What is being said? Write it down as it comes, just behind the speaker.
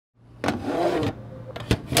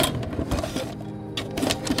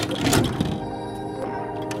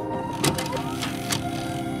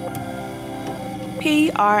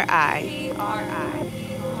PRI.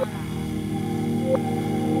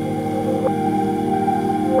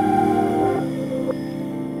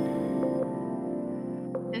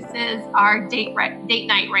 This is our date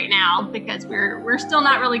night right now because we're still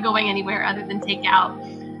not really going anywhere other than takeout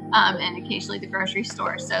and occasionally the grocery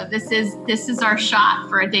store. So this is our shot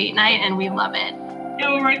for a date night, and we love it.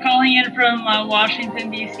 Yeah, we're calling in from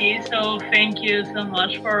Washington, D.C., so thank you so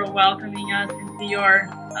much for welcoming us into your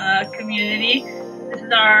community. This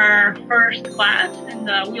is our first class, and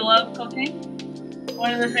we love cooking.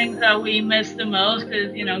 One of the things that we miss the most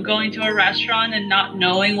is, going to a restaurant and not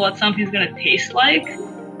knowing what something's going to taste like.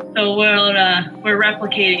 So we're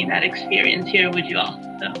replicating that experience here with you all.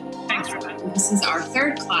 So thanks for that. This is our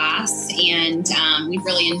third class, and we've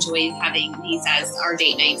really enjoyed having these as our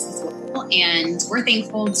date nights as well. And we're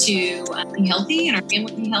thankful to be healthy and our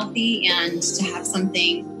family be healthy and to have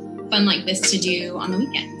something fun like this to do on the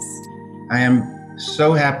weekends. I am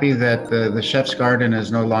so happy that the Chef's Garden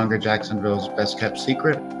is no longer Jacksonville's best kept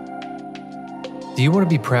secret. Do you want to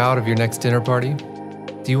be proud of your next dinner party?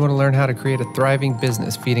 Do you want to learn how to create a thriving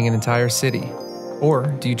business feeding an entire city? Or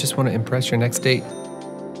do you just want to impress your next date?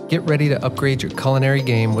 Get ready to upgrade your culinary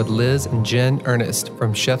game with Liz and Jen Earnest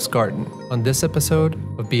from Chef's Garden on this episode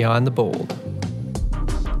of Beyond the Bold.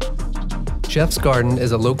 Chef's Garden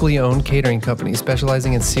is a locally owned catering company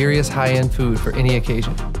specializing in serious high-end food for any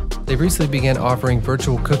occasion. They recently began offering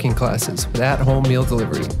virtual cooking classes with at-home meal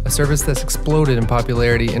delivery, a service that's exploded in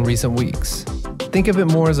popularity in recent weeks. Think of it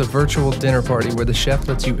more as a virtual dinner party where the chef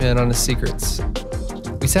lets you in on his secrets.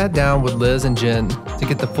 We sat down with Liz and Jen to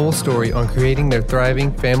get the full story on creating their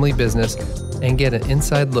thriving family business and get an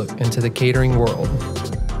inside look into the catering world.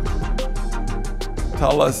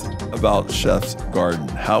 Tell us about Chef's Garden.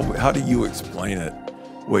 How do you explain it,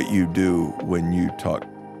 what you do when you talk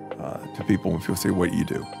to people, when people say, what do you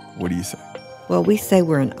do? What do you say? Well, we say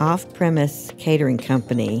we're an off-premise catering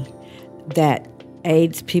company that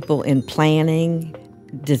aids people in planning,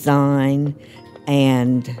 design,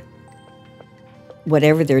 and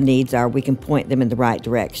whatever their needs are, we can point them in the right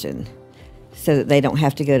direction so that they don't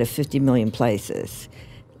have to go to 50 million places.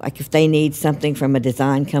 Like if they need something from a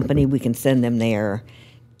design company, we can send them there.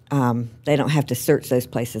 They don't have to search those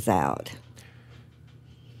places out.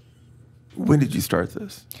 When did you start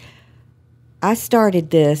this? I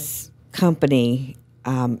started this company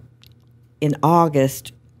in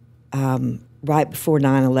August, right before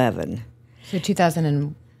 9/11. So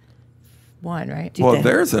 2001, right? Well,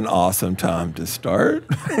 there's an awesome time to start.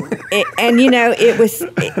 It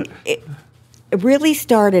really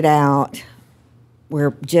started out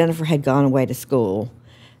where Jennifer had gone away to school,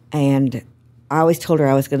 and I always told her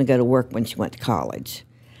I was going to go to work when she went to college.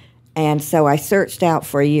 And so I searched out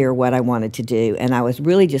for a year what I wanted to do, and I was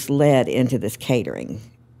really just led into this catering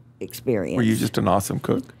experience. Were you just an awesome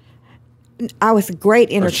cook? I was a great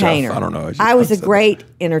entertainer. Chef, I don't know. I was a great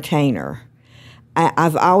entertainer.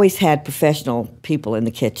 I've always had professional people in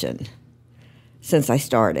the kitchen since I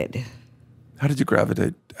started. How did you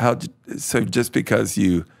gravitate? So just because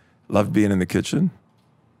you loved being in the kitchen?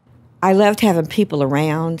 I loved having people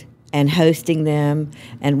around and hosting them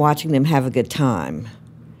and watching them have a good time.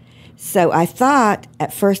 So I thought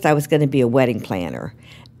at first I was going to be a wedding planner.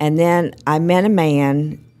 And then I met a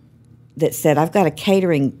man that said, I've got a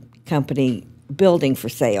catering company building for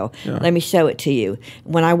sale. Yeah. Let me show it to you.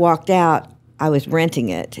 When I walked out, I was renting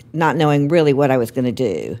it, not knowing really what I was going to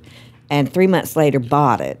do. And 3 months later,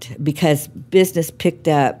 bought it because business picked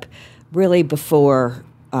up really before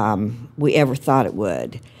we ever thought it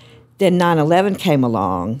would. Then 9/11 came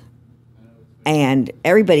along, and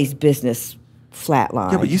everybody's business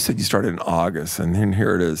flatlined. Yeah, but you said you started in August, and then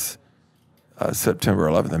here it is, September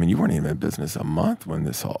 11th. I mean, you weren't even in business a month when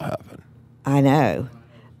this all happened. I know.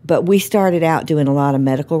 But we started out doing a lot of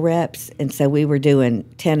medical reps, and so we were doing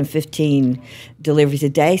 10 and 15 deliveries a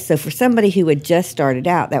day. So for somebody who had just started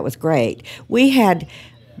out, that was great. We had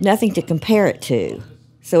nothing to compare it to.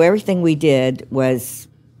 So everything we did was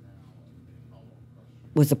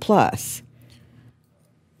a plus.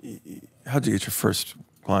 How'd you get your first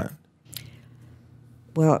client?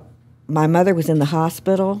 Well, my mother was in the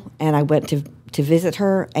hospital, and I went to visit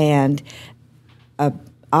her, and a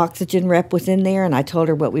oxygen rep was in there, and I told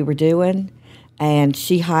her what we were doing, and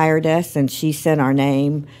she hired us, and she sent our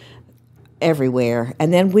name everywhere.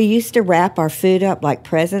 And then we used to wrap our food up like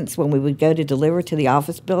presents when we would go to deliver to the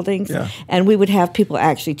office buildings, and we would have people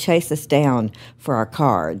actually chase us down for our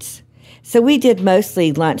cards. So we did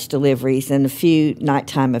mostly lunch deliveries and a few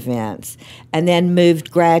nighttime events, and then moved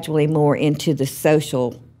gradually more into the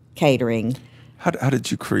social catering. How did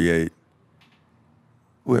you create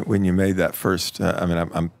when you made that first, I mean,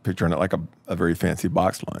 I'm picturing it like a very fancy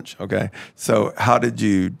box lunch. Okay, so how did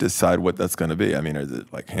you decide what that's going to be? I mean, is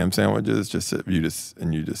it like ham sandwiches? You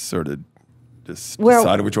just sort of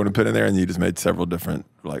decided which one to put in there, and you just made several different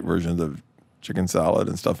like versions of chicken salad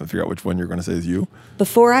and stuff, and figure out which one you're going to say is you.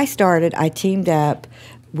 Before I started, I teamed up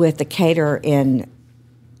with a caterer in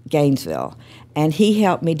Gainesville, and he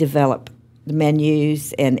helped me develop the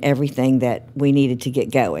menus and everything that we needed to get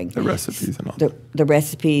going. The recipes and all that. The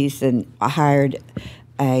recipes, and I hired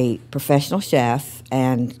a professional chef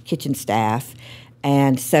and kitchen staff.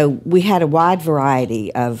 And so we had a wide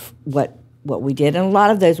variety of what we did. And a lot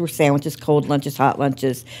of those were sandwiches, cold lunches, hot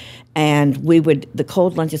lunches. And the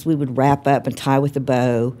cold lunches we would wrap up and tie with a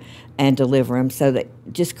bow and deliver them. So that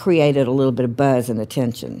just created a little bit of buzz and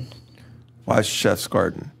attention. Why Chef's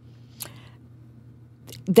Garden?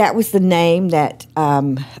 That was the name that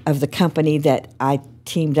of the company that I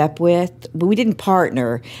teamed up with. But we didn't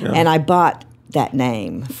partner, and I bought that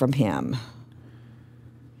name from him.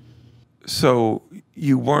 So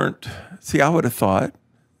you weren't. See, I would have thought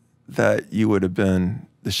that you would have been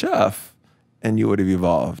the chef, and you would have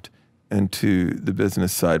evolved into the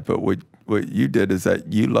business side. But what you did is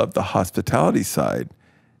that you loved the hospitality side,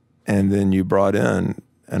 and then you brought in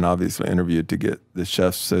and obviously interviewed to get the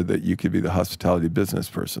chefs so that you could be the hospitality business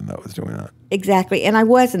person that was doing that. Exactly. And I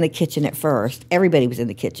was in the kitchen at first. Everybody was in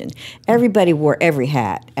the kitchen. Everybody wore every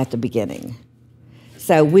hat at the beginning.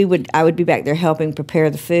 So I would be back there helping prepare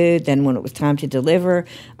the food. Then when it was time to deliver,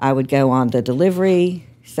 I would go on the delivery.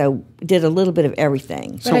 So did a little bit of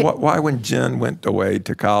everything. So why when Jen went away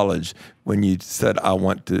to college, when you said, I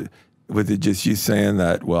want to, was it just you saying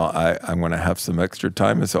that, well, I'm going to have some extra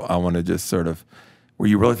time, and so I want to just sort of, were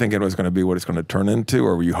you really thinking it was going to be what it's going to turn into,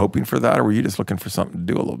 or were you hoping for that, or were you just looking for something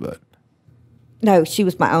to do a little bit? No, she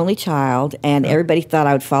was my only child, and everybody thought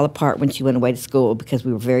I would fall apart when she went away to school because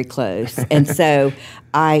we were very close. And so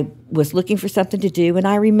I was looking for something to do, and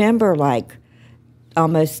I remember like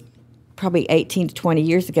almost probably 18 to 20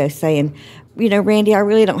 years ago saying, Randy, I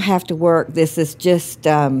really don't have to work. This is just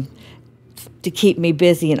to keep me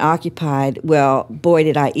busy and occupied. Well, boy,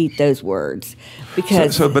 did I eat those words.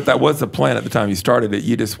 Because but that was the plan at the time you started it.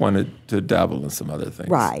 You just wanted to dabble in some other things.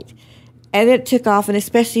 Right. And it took off, and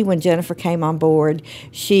especially when Jennifer came on board,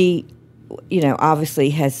 she,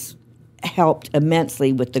 obviously has helped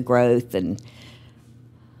immensely with the growth.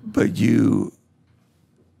 But you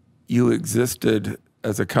existed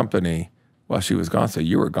as a company while she was gone, so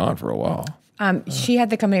you were gone for a while. She had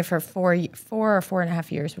the company for 4 or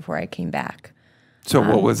 4.5 years before I came back. So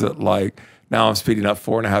what was it like? Now I'm speeding up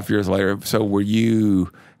 4.5 years later. So were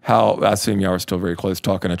you, I assume y'all were still very close,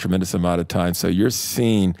 talking a tremendous amount of time. So you're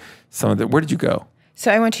seeing some of the, where did you go?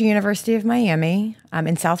 So I went to University of Miami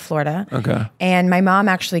in South Florida. Okay. And my mom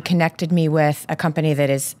actually connected me with a company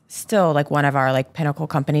that is still like one of our like pinnacle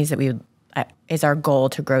companies that we is our goal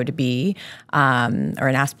to grow to be, or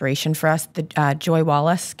an aspiration for us, the Joy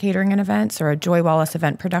Wallace Catering and Events, or Joy Wallace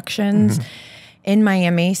Event Productions in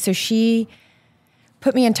Miami. So she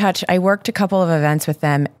put me in touch. I worked a couple of events with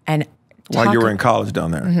them. And while you were in college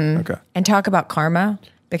down there? Okay. And talk about karma,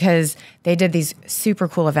 because they did these super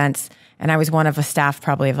cool events, and I was one of a staff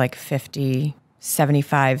probably of like 50,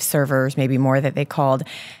 75 servers, maybe more, that they called.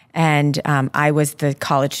 And I was the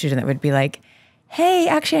college student that would be like, hey,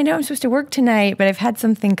 actually, I know I'm supposed to work tonight, but I've had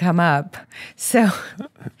something come up. So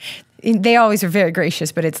they always are very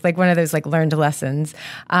gracious, but it's like one of those like learned lessons.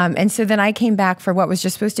 And so then I came back for what was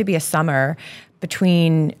just supposed to be a summer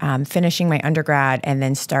between finishing my undergrad and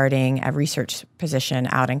then starting a research position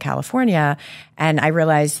out in California. And I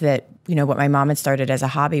realized that, what my mom had started as a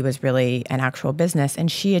hobby was really an actual business.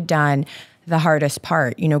 And she had done the hardest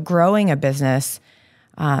part. Growing a business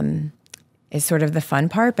is sort of the fun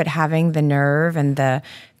part, but having the nerve and the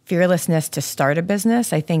fearlessness to start a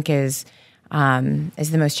business, I think is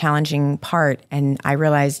the most challenging part. And I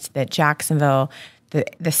realized that Jacksonville,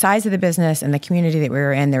 the size of the business and the community that we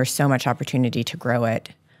were in, there was so much opportunity to grow it.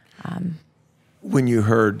 When you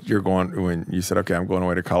heard when you said, okay, I'm going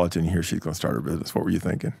away to college, and here she's going to start her business, what were you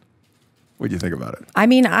thinking? What did you think about it? I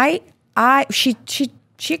mean,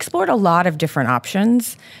 she explored a lot of different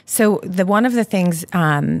options. So one of the things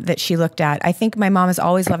that she looked at, I think my mom has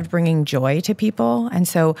always loved bringing joy to people. And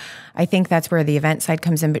so I think that's where the event side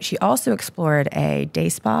comes in. But she also explored a day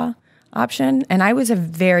spa option. And I was a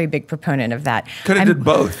very big proponent of that. Could have did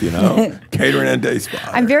both, catering and day spa.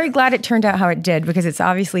 I'm very glad it turned out how it did, because it's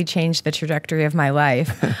obviously changed the trajectory of my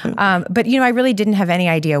life. But, I really didn't have any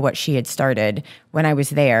idea what she had started when I was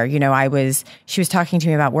there. She was talking to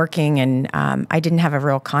me about working, and I didn't have a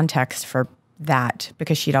real context for that,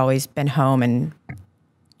 because she'd always been home and,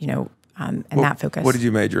 that focus. What did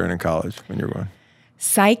you major in college when you were going?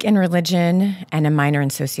 Psych and religion, and a minor in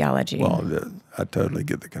sociology. Well, I totally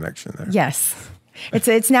get the connection there. Yes.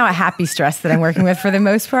 It's now a happy stress that I'm working with for the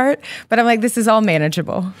most part, but I'm like, this is all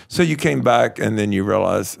manageable. So you came back and then you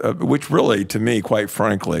realized, which really, to me, quite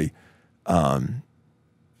frankly,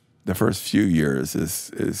 the first few years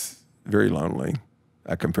is very lonely.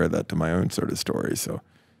 I compare that to my own sort of story. So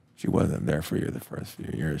she wasn't there for you the first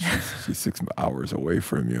few years. She's 6 hours away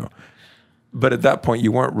from you. But at that point,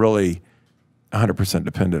 you weren't really 100%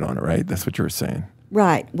 dependent on it, right? That's what you were saying.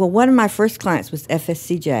 Right. Well, one of my first clients was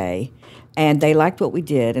FSCJ, and they liked what we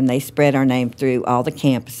did, and they spread our name through all the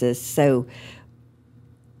campuses. So,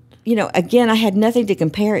 again, I had nothing to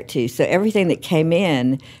compare it to. So everything that came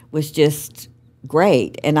in was just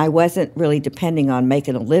great, and I wasn't really depending on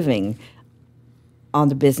making a living on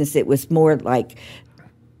the business. It was more like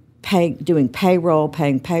doing payroll,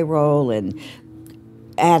 paying payroll, and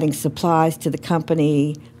adding supplies to the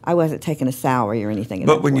company. I wasn't taking a salary or anything.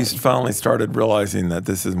 But when you finally started realizing that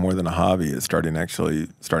this is more than a hobby, it's starting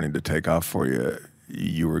to take off for you,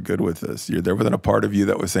 you were good with this. There wasn't a part of you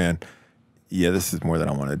that was saying, yeah, this is more than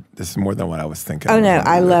I wanted. This is more than what I was thinking. Oh, no,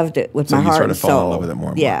 I loved it with my heart and soul. So you started falling in love with it more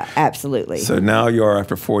and more. Yeah, absolutely. So now you are,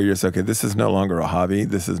 after 4 years, okay, this is no longer a hobby.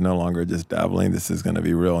 This is no longer just dabbling. This is going to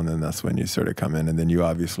be real. And then that's when you sort of come in. And then you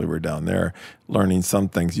obviously were down there learning some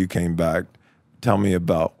things. You came back. Tell me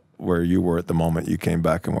about where you were at the moment you came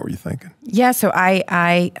back and what were you thinking? Yeah, so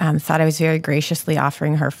I thought I was very graciously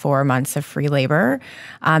offering her 4 months of free labor.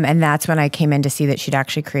 And that's when I came in to see that she'd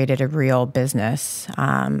actually created a real business,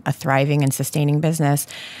 a thriving and sustaining business.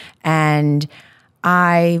 And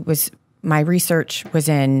my research was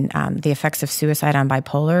in the effects of suicide on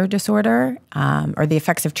bipolar disorder, or the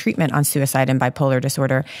effects of treatment on suicide and bipolar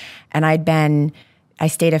disorder. And I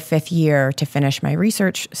stayed a 5th year to finish my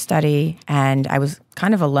research study, and I was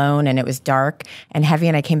kind of alone, and it was dark and heavy,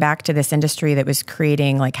 and I came back to this industry that was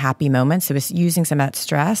creating like happy moments. It was using some of that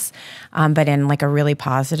stress, but in like a really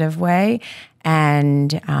positive way.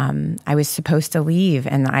 And I was supposed to leave,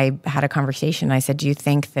 and I had a conversation. I said, do you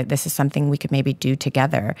think that this is something we could maybe do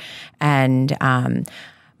together? And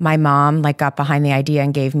my mom got behind the idea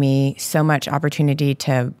and gave me so much opportunity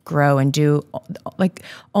to grow and do,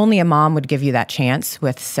 only a mom would give you that chance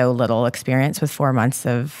with so little experience, with 4 months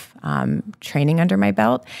of training under my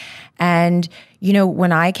belt. And,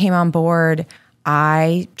 when I came on board,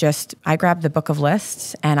 I grabbed the book of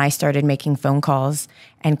lists and I started making phone calls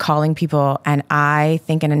and calling people. And I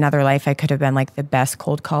think in another life, I could have been the best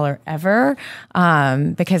cold caller ever,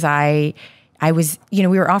 because I was, we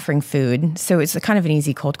were offering food. So it's kind of an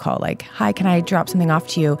easy cold call, hi, can I drop something off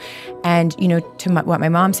to you? And, what my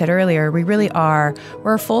mom said earlier,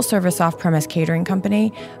 we're a full service off-premise catering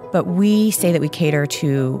company, but we say that we cater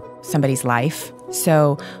to somebody's life.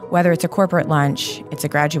 So whether it's a corporate lunch, it's a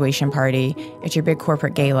graduation party, it's your big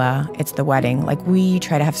corporate gala, it's the wedding, we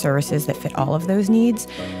try to have services that fit all of those needs.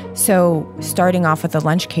 So starting off with the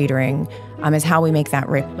lunch catering is how we make that,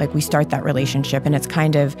 we start that relationship, and it's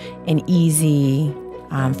kind of an easy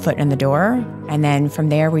foot in the door. And then from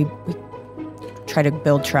there, we try to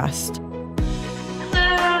build trust.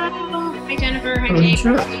 Hello. Hi, Jennifer. Hi, Jake.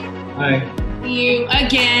 Hi. You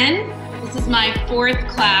again. This is my 4th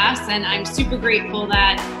class, and I'm super grateful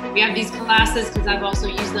that we have these classes because I've also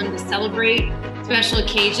used them to celebrate special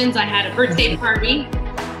occasions. I had a birthday party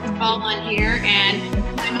all on here, and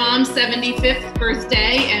my mom's 75th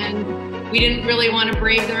birthday, and we didn't really want to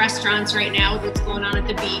brave the restaurants right now with what's going on at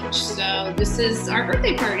the beach. So this is our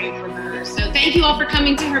birthday party for her. So thank you all for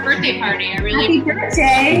coming to her birthday party. Happy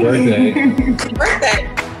birthday. Birthday. Birthday.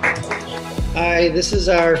 Hi, this is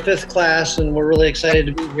our 5th class, and we're really excited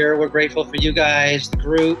to be here. We're grateful for you guys, the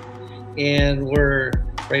group, and we're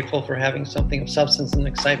grateful for having something of substance and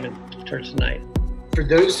excitement for tonight. For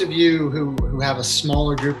those of you who have a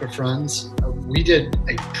smaller group of friends, we did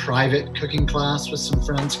a private cooking class with some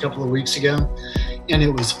friends a couple of weeks ago, and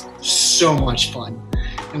it was so much fun.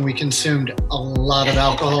 And we consumed a lot of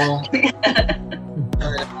alcohol.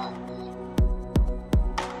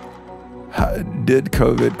 Did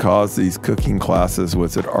COVID cause these cooking classes?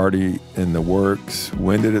 Was it already in the works?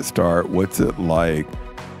 When did it start? What's it like?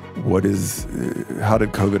 How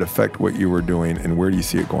did COVID affect what you were doing, and where do you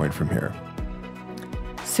see it going from here?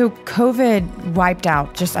 So COVID wiped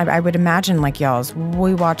out, I would imagine y'all's,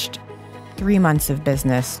 we watched 3 months of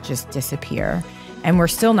business just disappear. And we're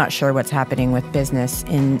still not sure what's happening with business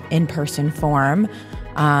in in-person form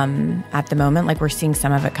at the moment. We're seeing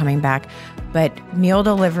some of it coming back. But meal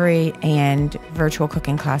delivery and virtual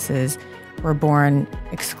cooking classes were born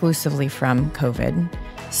exclusively from COVID.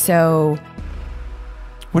 So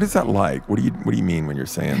What is that like? What do you mean when you're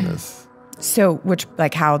saying this? So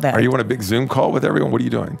Are you on a big Zoom call with everyone? What are you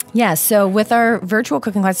doing? Yeah, so with our virtual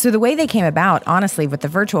cooking class, so the way they came about, honestly, with the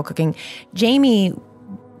virtual cooking, Jamie,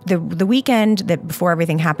 the weekend that before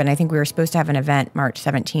everything happened, I think we were supposed to have an event March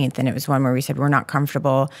 17th, and it was one where we said we're not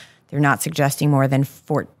comfortable. They're not suggesting more than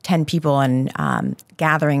 10 people in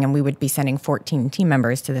gathering, and we would be sending 14 team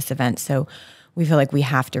members to this event. So we feel like we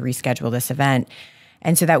have to reschedule this event.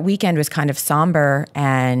 And so that weekend was kind of somber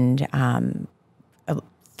and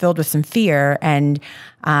filled with some fear. And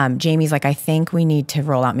Jamie's like, I think we need to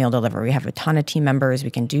roll out meal delivery. We have a ton of team members. We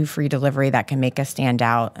can do free delivery that can make us stand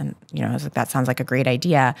out. And, I was like, that sounds like a great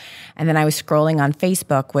idea. And then I was scrolling on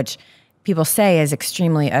Facebook, which people say is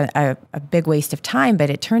extremely a big waste of time, but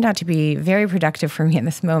it turned out to be very productive for me in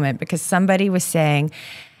this moment because somebody was saying,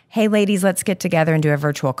 hey, ladies, let's get together and do a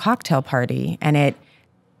virtual cocktail party. And it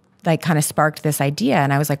kind of sparked this idea.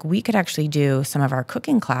 And I was like, we could actually do some of our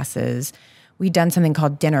cooking classes. We'd done something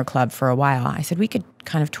called Dinner Club for a while. I said we could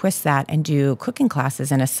kind of twist that and do cooking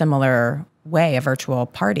classes in a similar way, a virtual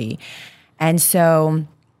party. And so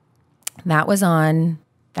that was on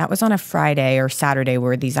a Friday or Saturday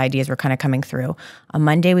where these ideas were kind of coming through. On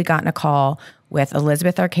Monday, we got in a call with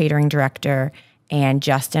Elizabeth, our catering director, and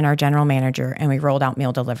Justin, our general manager, and we rolled out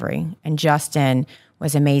meal delivery. And Justin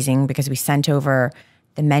was amazing because we sent over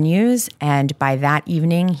the menus, and by that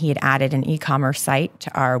evening, he had added an e-commerce site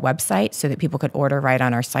to our website so that people could order right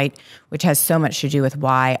on our site, which has so much to do with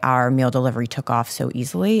why our meal delivery took off so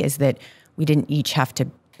easily, is that we didn't each have to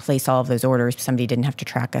place all of those orders. Somebody didn't have to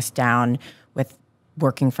track us down with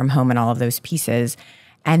working from home and all of those pieces.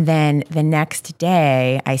 And then the next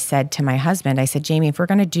day, I said to my husband, Jamie, if we're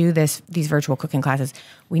going to do these virtual cooking classes,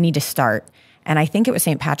 we need to start. And I think it was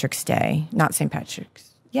St. Patrick's Day, not St. Patrick's.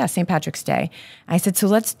 Yeah, St. Patrick's Day. I said, so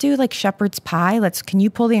let's do shepherd's pie. Can you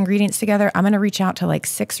pull the ingredients together? I'm going to reach out to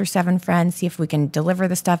 6 or 7 friends, see if we can deliver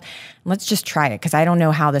the stuff. Let's just try it because I don't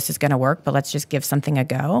know how this is going to work, but let's just give something a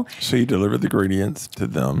go. So you deliver the ingredients to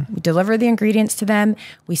them. We deliver the ingredients to them.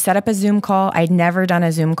 We set up a Zoom call. I'd never done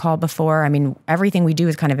a Zoom call before. I mean, everything we do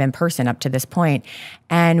is kind of in person up to this point.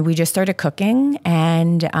 And we just started cooking.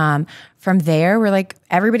 And from there, we're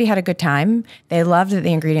everybody had a good time. They loved that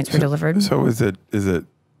the ingredients were delivered. So is it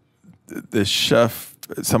the chef,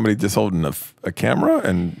 somebody just holding a camera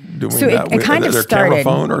and doing that it kind of their started. Camera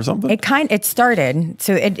phone or something? It started.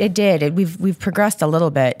 So it did. We've progressed a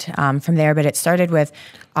little bit from there, but it started with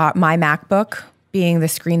my MacBook being the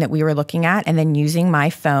screen that we were looking at, and then using my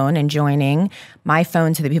phone and joining my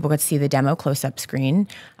phone so that people could see the demo close-up screen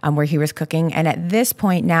where he was cooking. And at this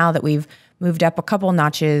point, now that we've moved up a couple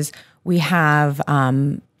notches, we have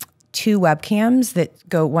 2 webcams that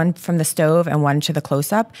go, one from the stove and one to the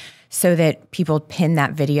close-up, so that people pin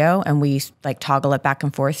that video and we toggle it back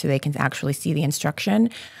and forth so they can actually see the instruction.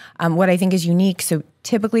 What I think is unique, so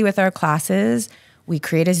typically with our classes, we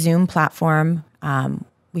create a Zoom platform,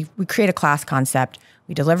 we create a class concept,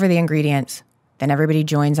 we deliver the ingredients, then everybody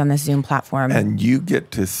joins on this Zoom platform. And you get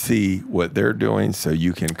to see what they're doing, so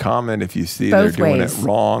you can comment if you see Both they're doing ways. it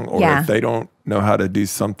wrong, or Yeah. if they don't know how to do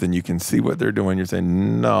something, you can see what they're doing. You're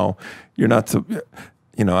saying, no, you're not so...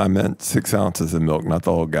 I meant 6 ounces of milk, not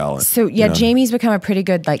the whole gallon. So Jamie's become a pretty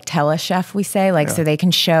good telechef, we say, so they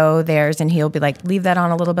can show theirs, and he'll be leave that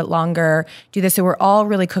on a little bit longer, do this. So we're all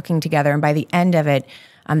really cooking together, and by the end of it,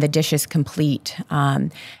 the dish is complete.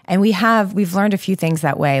 And we've learned a few things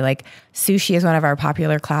that way. Sushi is one of our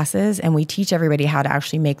popular classes, and we teach everybody how to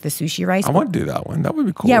actually make the sushi rice. I want to do that one. That would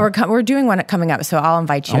be cool. Yeah, we're doing one coming up, so I'll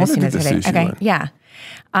invite you as soon as today. Okay, one. yeah.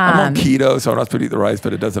 I'm on keto, so I'm not supposed to eat the rice,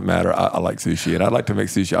 but it doesn't matter. I like sushi, and I'd like to make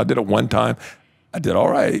sushi. I did it one time. I did all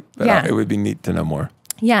right, but it would be neat to know more.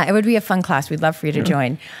 Yeah, it would be a fun class. We'd love for you to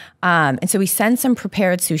join. And so we send some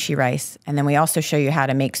prepared sushi rice, and then we also show you how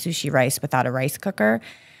to make sushi rice without a rice cooker.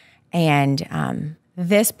 And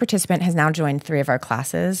this participant has now joined 3 of our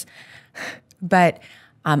classes. But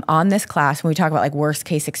on this class, when we talk about worst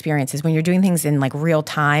case experiences, when you're doing things in real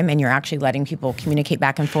time and you're actually letting people communicate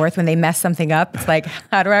back and forth, when they mess something up, it's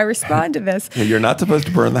how do I respond to this? Yeah, you're not supposed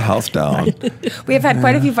to burn the house down. We have had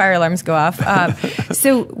quite a few fire alarms go off.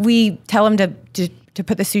 So we tell them to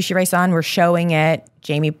put the sushi rice on. We're showing it.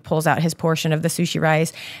 Jamie pulls out his portion of the sushi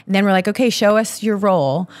rice. And then we're like, okay, show us your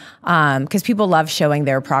roll. Because people love showing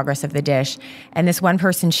their progress of the dish. And this one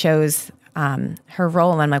person shows her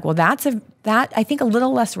roll, and I'm like, well, I think a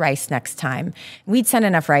little less rice next time. We'd send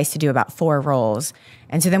enough rice to do about 4 rolls.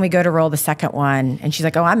 And so then we go to roll the second one, and she's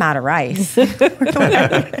like, oh, I'm out of rice. She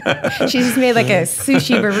just made a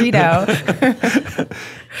sushi burrito.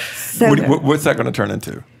 So, what's that going to turn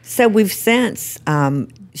into? So we've since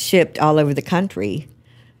shipped all over the country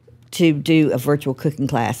to do a virtual cooking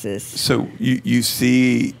classes. So you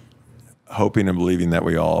see, hoping and believing that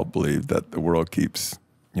we all believe that the world keeps,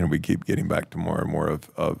 we keep getting back to more and more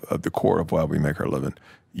of the core of why we make our living.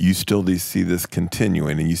 You still do you see this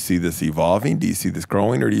continuing, and you see this evolving? Do you see this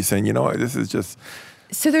growing, or are you saying, this is just...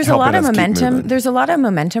 So there's a lot of momentum. There's a lot of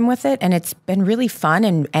momentum with it, and it's been really fun.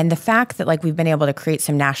 And the fact that we've been able to create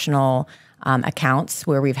some national accounts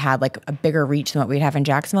where we've had a bigger reach than what we'd have in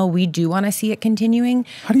Jacksonville, we do want to see it continuing.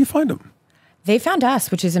 How do you find them? They found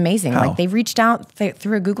us, which is amazing. How? They reached out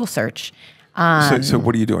through a Google search. So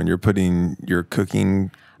what are you doing? You're pking your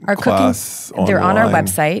cooking class online? They're on our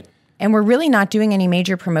website. And we're really not doing any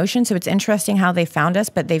major promotion, so it's interesting how they found us.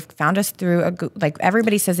 But they've found us through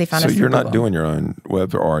everybody says they found us. So you're through not Google. doing your own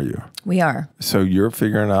web, or are you? We are. So you're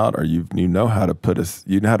figuring out, or you know how to put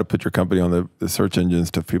your company on the search engines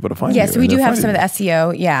to people to find you. Yes, we do have some of the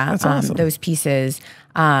SEO. Yeah, that's awesome. Those pieces.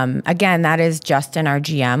 Again, that is Justin, our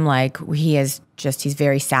GM. He's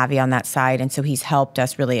very savvy on that side, and so he's helped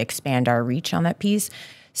us really expand our reach on that piece.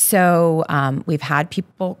 So we've had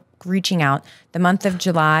people reaching out. The month of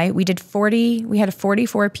July, we had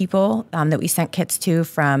 44 people that we sent kits to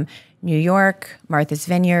from New York, Martha's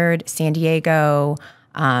Vineyard, San Diego,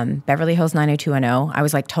 Beverly Hills 90210. I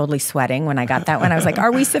was totally sweating when I got that one. I was like,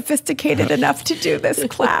 are we sophisticated enough to do this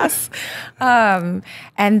class? And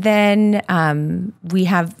then we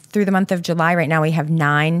have, through the month of July right now, we have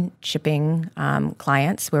 9 shipping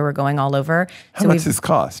clients where we're going all over. How much does this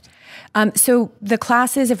cost? So the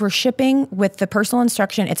classes, if we're shipping with the personal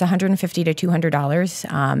instruction, it's $150 to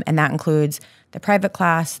 $200, and that includes the private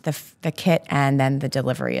class, the kit, and then the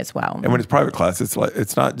delivery as well. And when it's private class,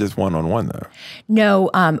 it's not just one-on-one though.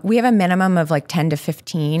 No, we have a minimum of 10 to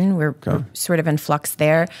 15. We're sort of in flux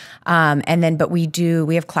there, but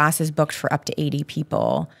we have classes booked for up to 80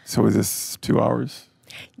 people. So is this 2 hours?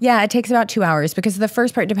 Yeah, it takes about 2 hours because the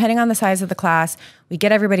first part, depending on the size of the class, we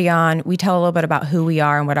get everybody on, we tell a little bit about who we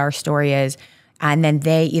are and what our story is, and then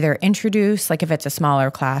they either introduce, if it's a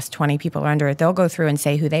smaller class, 20 people or under, they'll go through and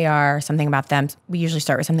say who they are, something about them. We usually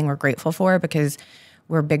start with something we're grateful for because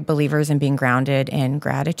we're big believers in being grounded in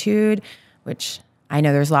gratitude, which I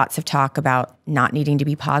know there's lots of talk about not needing to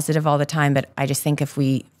be positive all the time, but I just think if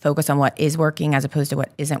we focus on what is working as opposed to what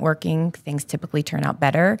isn't working, things typically turn out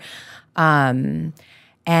better.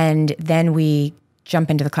 And then we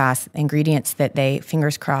jump into the class, ingredients that they,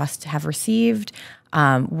 fingers crossed, have received,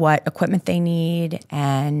 what equipment they need,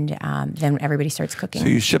 and then everybody starts cooking. So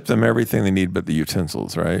you ship them everything they need but the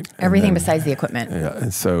utensils, right? Everything besides the equipment. Yeah,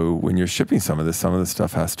 and so when you're shipping some of the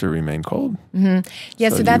stuff has to remain cold. Mm-hmm. Yeah,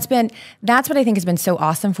 so that's what I think has been so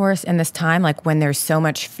awesome for us in this time, when there's so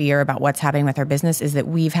much fear about what's happening with our business, is that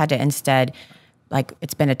we've had to instead,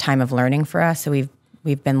 it's been a time of learning for us, so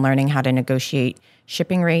we've been learning how to negotiate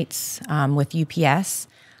shipping rates with UPS,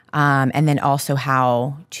 and then also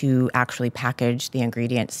how to actually package the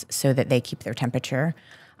ingredients so that they keep their temperature.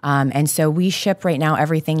 And so we ship right now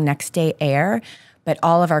everything next day air, but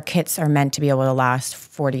all of our kits are meant to be able to last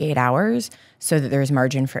 48 hours so that there's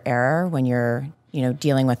margin for error when you're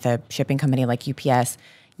dealing with a shipping company like UPS.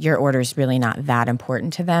 Your order is really not that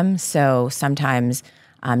important to them. So sometimes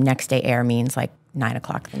next day air means 9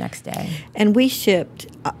 o'clock the next day. And we shipped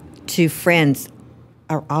to friends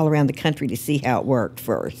all around the country to see how it worked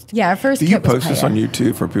first. Yeah, our first kit was Do you post this on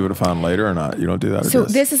YouTube for people to find later or not? You don't do that? So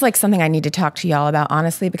this is something I need to talk to y'all about,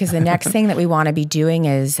 honestly, because the next thing that we want to be doing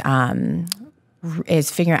is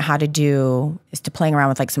figuring out how to playing around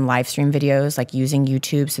with some live stream videos, using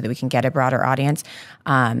YouTube so that we can get a broader audience.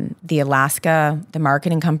 The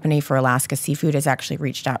marketing company for Alaska Seafood has actually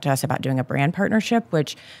reached out to us about doing a brand partnership,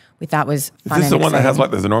 which we thought was fun. Is this the one that has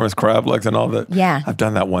those enormous crab legs and all that? Yeah. I've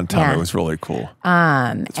done that one time. Yeah. It was really cool.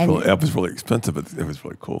 It was really expensive, but it was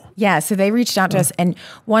really cool. Yeah, so they reached out to us. And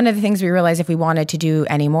one of the things we realized, if we wanted to do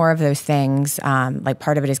any more of those things,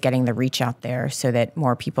 part of it is getting the reach out there so that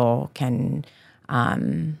more people can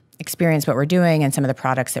experience what we're doing and some of the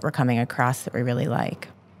products that we're coming across that we really like.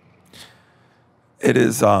 It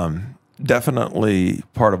is definitely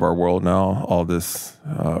part of our world now, all this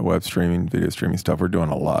web streaming, video streaming stuff. We're doing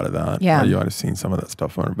a lot of that. Yeah. You might have seen some of that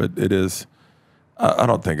stuff on it, but it is, I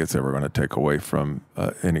don't think it's ever going to take away from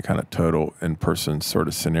any kind of total in-person sort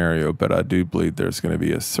of scenario, but I do believe there's going to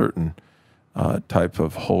be a certain type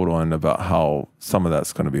of hold on about how some of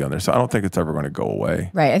that's going to be on there. So I don't think it's ever going to go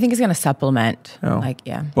away. Right. I think it's going to supplement.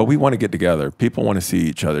 But we want to get together. People want to see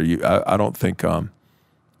each other. I don't think...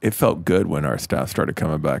 it felt good when our staff started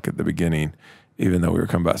coming back at the beginning, even though we were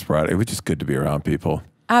coming back sporadic. It was just good to be around people.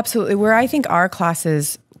 Absolutely. Where I think our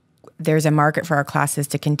classes, there's a market for our classes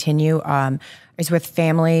to continue is with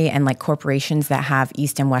family and like corporations that have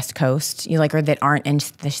East and West Coast, or that aren't in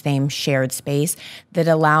the same shared space, that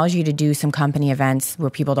allows you to do some company events where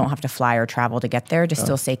people don't have to fly or travel to get there to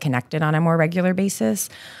still stay connected on a more regular basis.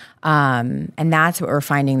 And that's what we're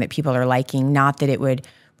finding that people are liking, not that it would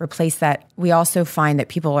replace that. We also find that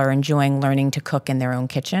people are enjoying learning to cook in their own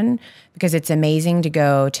kitchen, because it's amazing to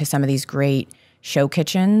go to some of these great show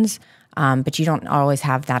kitchens, but you don't always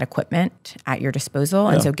have that equipment at your disposal.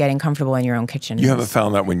 And so getting comfortable in your own kitchen. You haven't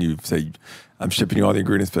found that when you say, I'm shipping you all the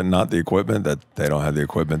ingredients, but not the equipment, that they don't have the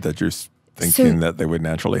equipment that you're thinking that they would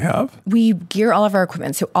naturally have? We gear all of our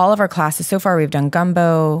equipment. So all of our classes, so far we've done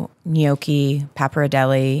gumbo, gnocchi,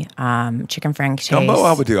 pappardelle, chicken francaise. Gumbo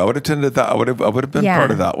I would do. I would have attended that. I would have been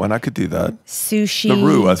part of that one. I could do that. Sushi. The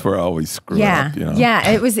roux, that's where I always screw up. Yeah,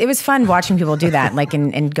 it was fun watching people do that, like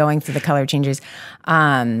and going through the color changes.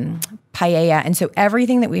 Paella. And so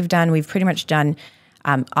everything that we've done, we've pretty much done,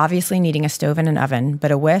 obviously needing a stove and an oven, but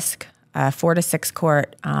a whisk, a 4 to 6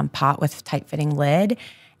 quart pot with tight fitting lid,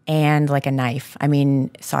 and like a knife. I mean,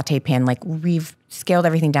 saute pan, like we've scaled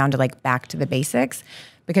everything down to like back to the basics,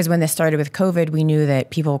 because when this started with COVID, we knew that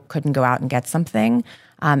people couldn't go out and get something.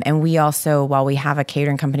 And we also, while we have a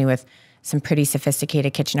catering company with some pretty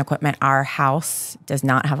sophisticated kitchen equipment, our house does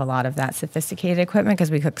not have a lot of that sophisticated equipment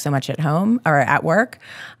because we cook so much at home or at work.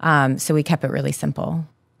 So we kept it really simple.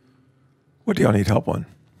 What do y'all need help on?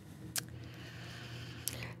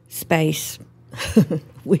 Space.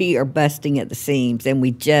 We are busting at the seams, and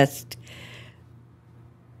we just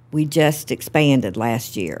expanded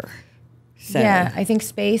last year. So. Yeah, I think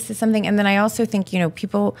space is something. And then I also think,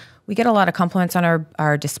 we get a lot of compliments on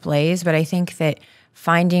our displays, but I think that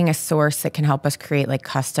finding a source that can help us create like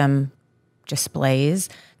custom displays,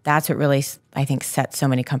 that's what really, I think, sets so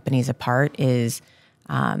many companies apart, is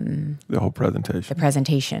the whole presentation. The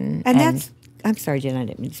presentation. And that's, I'm sorry, Jen, I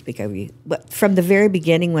didn't mean to speak over you. But from the very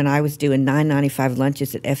beginning, when I was doing $9.95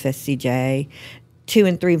 lunches at FSCJ, 2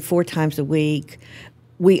 and 3 and 4 times a week,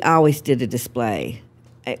 we always did a display.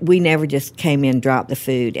 We never just came in, dropped the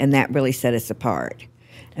food, and that really set us apart.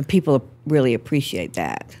 And people really appreciate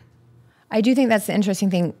that. I do think that's the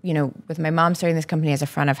interesting thing, with my mom starting this company as a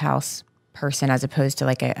front of house person as opposed to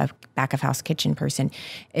like a back of house kitchen person,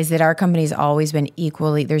 is that our company's always been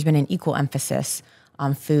there's been an equal emphasis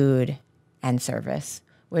on food and service,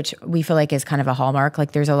 which we feel like is kind of a hallmark.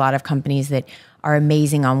 Like there's a lot of companies that are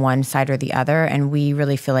amazing on one side or the other, and we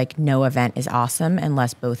really feel like no event is awesome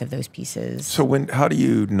unless both of those pieces. So how do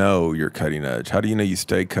you know you're cutting edge? How do you know you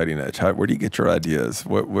stay cutting edge? Where do you get your ideas?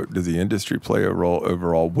 What does the industry play a role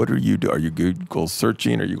overall? What are you doing? Are you Google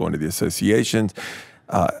searching? Are you going to the associations?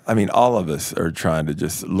 All of us are trying to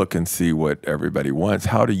just look and see what everybody wants.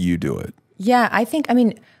 How do you do it? Yeah,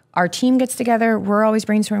 our team gets together. We're always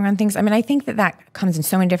brainstorming on things. I think that comes in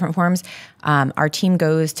so many different forms. Our team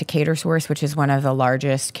goes to CaterSource, which is one of the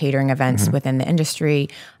largest catering events within the industry.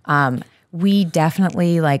 We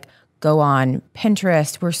definitely go on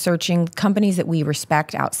Pinterest. We're searching companies that we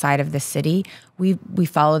respect outside of the city. We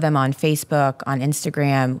follow them on Facebook, on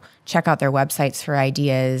Instagram, check out their websites for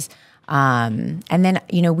ideas. And then,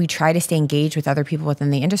 we try to stay engaged with other people within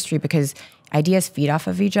the industry because ideas feed off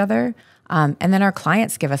of each other. And then our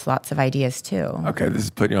clients give us lots of ideas too. Okay, this is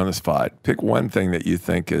putting you on the spot. Pick one thing that you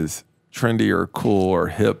think is trendy or cool or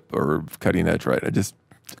hip or cutting edge, right?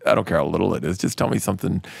 I don't care how little it is. Just tell me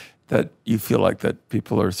something that you feel like that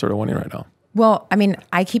people are sort of wanting right now. Well,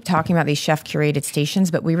 I keep talking about these chef curated stations,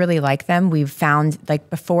 but we really like them. We've found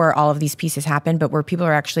before all of these pieces happen, but where people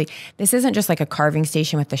are actually, this isn't just like a carving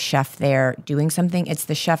station with the chef there doing something. It's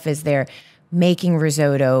the chef is there making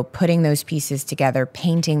risotto, putting those pieces together,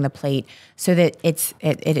 painting the plate so that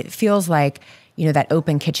it feels like, that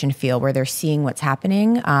open kitchen feel where they're seeing what's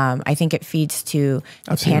happening. I think it feeds to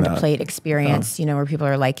the pan to plate experience, where people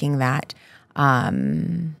are liking that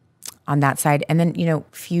on that side. And then,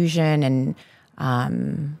 fusion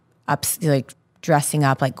and dressing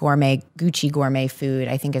up like Gucci gourmet food,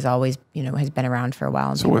 I think is always, has been around for a while.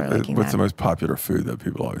 And so what's the most popular food that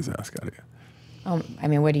people always ask out of you?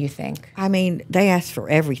 What do you think? They ask for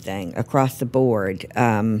everything across the board.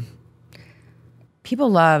 People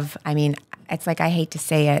love, it's like, I hate to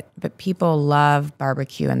say it, but people love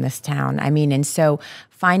barbecue in this town. And so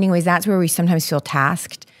finding ways, that's where we sometimes feel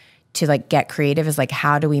tasked to get creative, is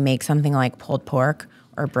how do we make something like pulled pork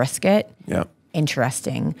or brisket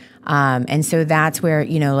interesting? And so that's where,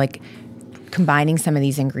 combining some of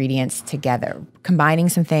these ingredients together, combining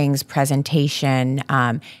some things, presentation,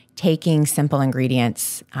 taking simple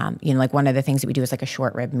ingredients, like one of the things that we do is like a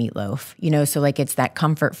short rib meatloaf, so like it's that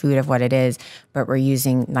comfort food of what it is, but we're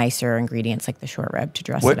using nicer ingredients like the short rib to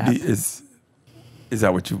dress it up. Is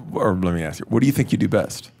that what you, or let me ask you, what do you think you do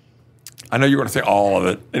best? I know you're going to say all of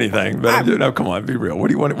it, anything, but no, come on, be real. What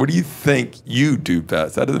do you think you do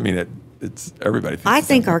best? That doesn't mean it's everybody thinks I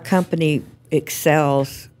think our company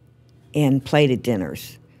excels in plated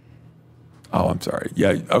dinners. Oh, I'm sorry.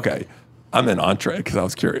 Yeah, okay. I'm in entree because I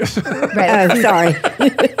was curious. Right. Oh, sorry.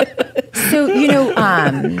 So,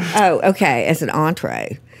 okay, as an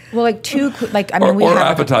entree. Well, we or have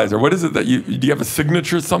appetizer. What is it that do you have a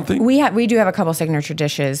signature something? We do have a couple signature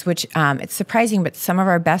dishes, which it's surprising, but some of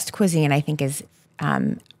our best cuisine I think is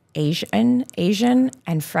Asian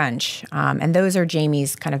and French, and those are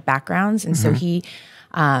Jamie's kind of backgrounds, and so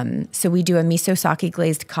so we do a miso sake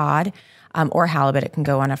glazed cod. Or halibut. It can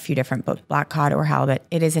go on a few different, both black cod or halibut.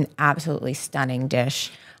 It is an absolutely stunning dish.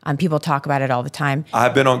 People talk about it all the time.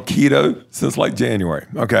 I've been on keto since like January.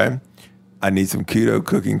 Okay. I need some keto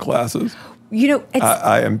cooking classes.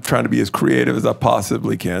 I am trying to be as creative as I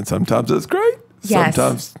possibly can. Sometimes it's great. Yes.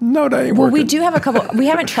 Sometimes, no, that ain't working. Well, we do have a couple. We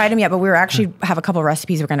haven't tried them yet, but we actually have a couple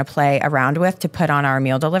recipes we're going to play around with to put on our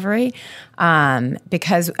meal delivery,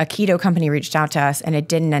 because a keto company reached out to us and it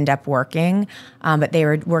didn't end up working, but they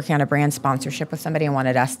were working on a brand sponsorship with somebody and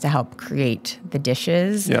wanted us to help create the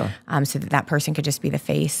dishes, so that person could just be the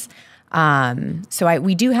face. So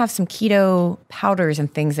we do have some keto powders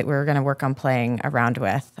and things that we're going to work on playing around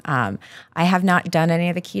with. I have not done any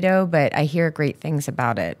of the keto, but I hear great things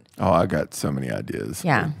about it. Oh, I got so many ideas.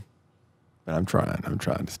 Yeah. But I'm trying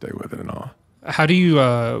to stay with it and all. How do you,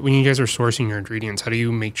 when you guys are sourcing your ingredients, how do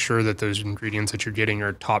you make sure that those ingredients that you're getting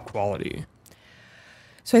are top quality?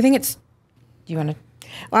 So I think do you want to?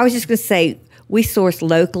 Well, I was just going to say, we source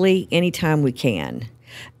locally anytime we can.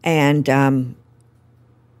 And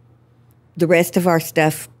the rest of our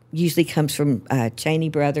stuff usually comes from Cheney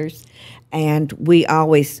Brothers, and we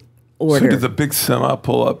always order. So does a big semi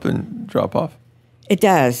pull up and drop off? It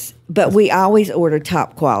does, but we always order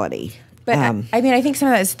top quality. But I think some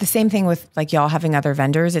of that is the same thing with like y'all having other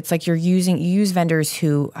vendors. It's like you use vendors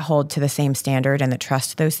who hold to the same standard and that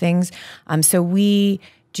trust those things. So we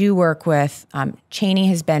do work with Cheney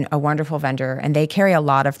has been a wonderful vendor, and they carry a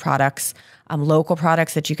lot of products, local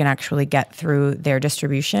products that you can actually get through their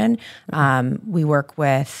distribution. We work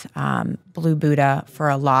with Blue Buddha for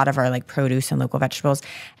a lot of our like produce and local vegetables,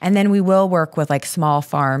 and then we will work with like small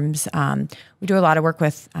farms. We do a lot of work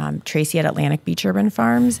with Tracy at Atlantic Beach Urban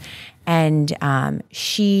Farms, and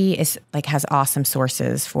she is like has awesome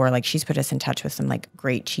sources for like she's put us in touch with some like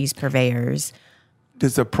great cheese purveyors.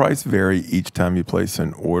 Does the price vary each time you place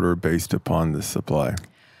an order based upon the supply?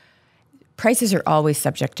 Prices are always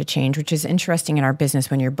subject to change, which is interesting in our business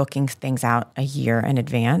when you're booking things out a year in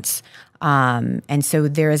advance. And so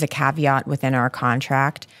there is a caveat within our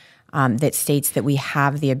contract that states that we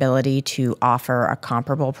have the ability to offer a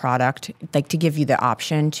comparable product, like to give you the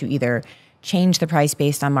option to either change the price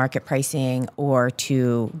based on market pricing or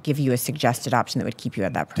to give you a suggested option that would keep you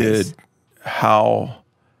at that price. How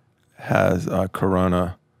has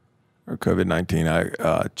Corona or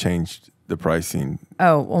COVID-19 changed the pricing?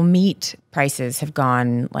 Oh, well, meat prices have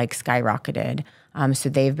gone like skyrocketed. So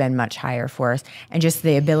they've been much higher for us. And just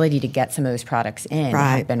the ability to get some of those products in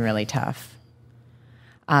have been really tough.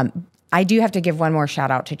 I do have to give one more shout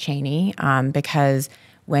out to Cheney because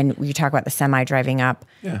when we talk about the semi driving up,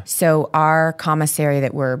 so our commissary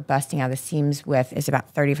that we're busting out the seams with is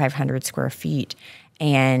about 3,500 square feet.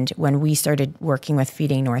 And when we started working with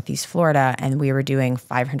Feeding Northeast Florida and we were doing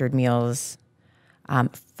 500 meals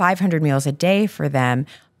a day for them,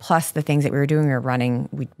 plus the things that we were doing, we were running,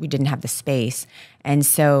 we didn't have the space. And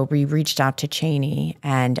so we reached out to Cheney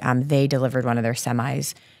and they delivered one of their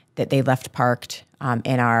semis that they left parked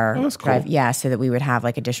in our drive. Yeah, so that we would have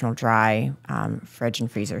like additional dry fridge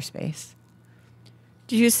and freezer space.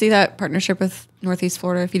 Did you see that partnership with Northeast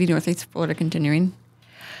Florida, Feeding Northeast Florida continuing?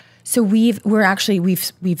 So we've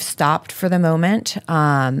stopped for the moment.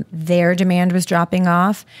 Their demand was dropping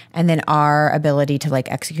off, and then our ability to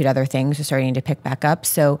like execute other things was starting to pick back up.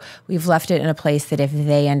 So we've left it in a place that if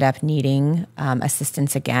they end up needing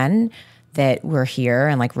assistance again, that we're here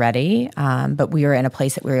and like ready. But we were in a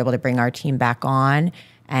place that we were able to bring our team back on,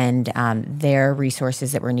 and their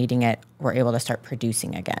resources that were needing it were able to start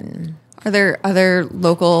producing again. Are there other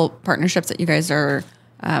local partnerships that you guys are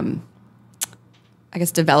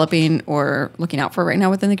developing or looking out for right now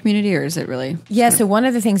within the community, or is it really? Yeah, so one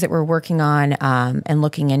of the things that we're working on and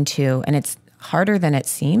looking into, and it's harder than it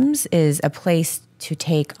seems, is a place to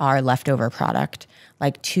take our leftover product,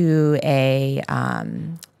 like to a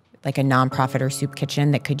like a nonprofit or soup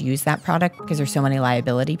kitchen that could use that product because there's so many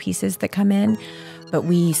liability pieces that come in. But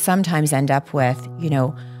we sometimes end up with,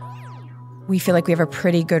 we feel like we have a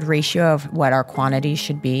pretty good ratio of what our quantity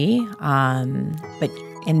should be. But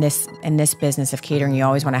in this business of catering, you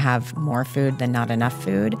always want to have more food than not enough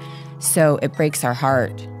food. So it breaks our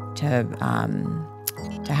heart to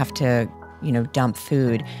have to, dump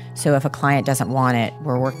food. So if a client doesn't want it,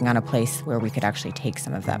 we're working on a place where we could actually take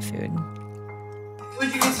some of that food. What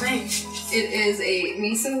did you guys make? It is a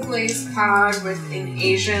mise glaze pod with an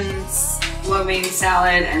Asian lo mein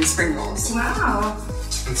salad and spring rolls. Wow.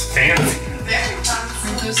 It's fancy. Very fancy.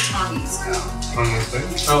 Where those Tommies go? On this thing?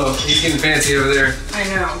 Oh, he's getting fancy over there. I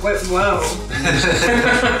know. Whoa.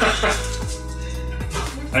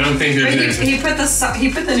 I don't think there's anything. He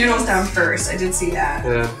put the noodles down first. I did see that.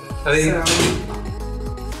 Yeah.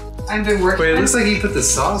 I've been working. Wait, it looks like he put the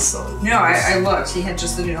sauce on. No, I looked. He had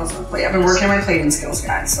just the noodles on the plate. I've been working on my plating skills,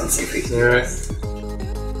 guys. So let's see if we can do this.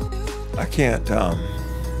 I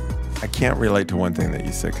can't relate to one thing that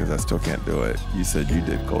you said because I still can't do it. You said you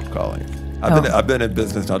did cold calling. I've been in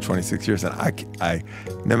business now 26 years, and I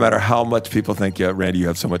no matter how much people think, yeah, Randy, you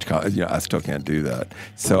have so much, I still can't do that.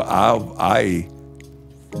 So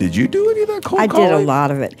did you do any of that cold calling? I did a lot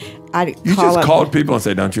of it. You just called people and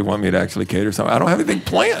say, don't you want me to actually cater something? I don't have anything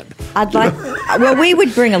planned. Well, we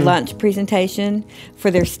would bring a lunch presentation for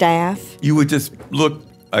their staff. You would just look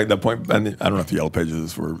at the point, and I don't know if the Yellow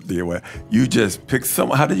Pages were the way. You just pick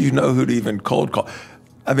someone. How did you know who to even cold call?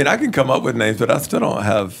 I mean, I can come up with names, but I still don't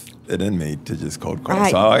have it in me to just cold call.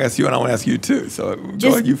 Right. So I guess I want to ask you too. So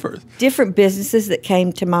go ahead, you first. Different businesses that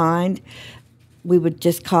came to mind, we would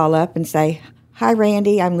just call up and say, "Hi,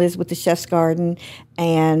 Randy. I'm Liz with the Chef's Garden,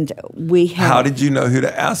 and we have." How did you know who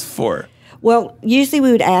to ask for? Well, usually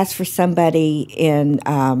we would ask for somebody in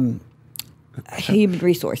human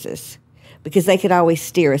resources because they could always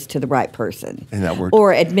steer us to the right person. And that worked.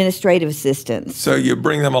 Or administrative assistants. So you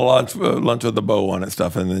bring them a lunch with a bow on it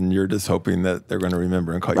stuff, and then you're just hoping that they're going to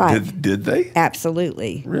remember and call you. Right. Did they?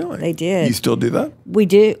 Absolutely. Really? They did. You still do that? We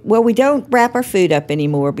do. Well, we don't wrap our food up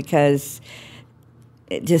anymore because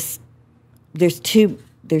it just there's too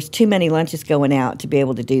many lunches going out to be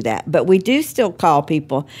able to do that. But we do still call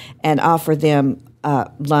people and offer them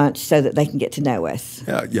lunch so that they can get to know us.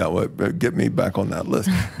 Yeah. Well, get me back on that list.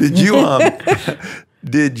 How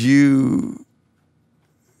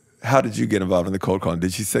did you get involved in the cold calling?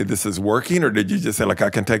 Did you say this is working, or did you just say, like, I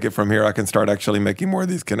can take it from here, I can start actually making more of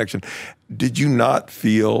these connections? Did you not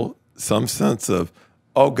feel some sense of,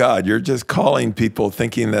 oh God, you're just calling people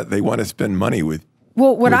thinking that they want to spend money with you?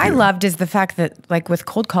 Well, what I loved is the fact that, like, with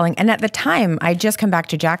cold calling, and at the time, I just come back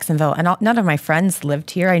to Jacksonville, and none of my friends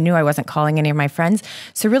lived here. I knew I wasn't calling any of my friends.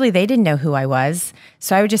 So really, they didn't know who I was.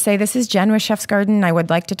 So I would just say, this is Jen with Chef's Garden. I would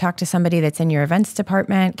like to talk to somebody that's in your events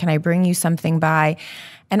department. Can I bring you something by?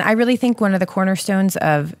 And I really think one of the cornerstones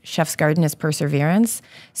of Chef's Garden is perseverance.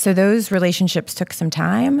 So those relationships took some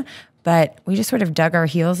time, but we just sort of dug our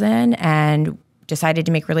heels in and decided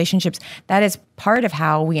to make relationships. That is part of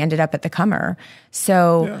how we ended up at the Cummer.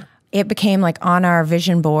 So it became like on our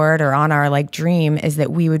vision board or on our like dream is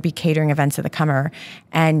that we would be catering events at the Cummer.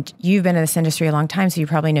 And you've been in this industry a long time, so you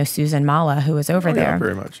probably know Susan Mala, who was over there. Yeah,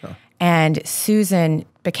 very much so. And Susan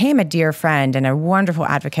became a dear friend and a wonderful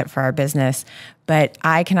advocate for our business. But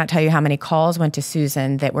I cannot tell you how many calls went to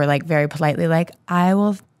Susan that were like very politely like, I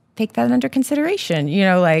will take that under consideration,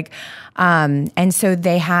 and so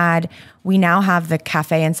we now have the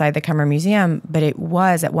cafe inside the Cummer Museum, but it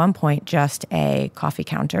was at one point just a coffee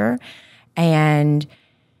counter. And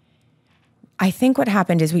I think what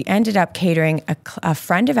happened is we ended up catering, a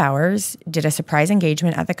friend of ours did a surprise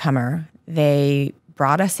engagement at the Cummer. They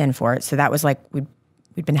brought us in for it. So that was like, we'd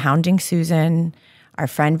been hounding Susan. Our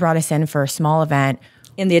friend brought us in for a small event.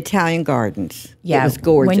 In the Italian Gardens. Yeah. It was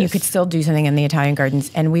gorgeous. When you could still do something in the Italian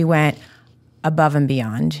Gardens. And we went above and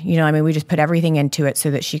beyond. We just put everything into it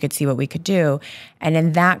so that she could see what we could do. And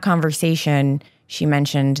in that conversation, she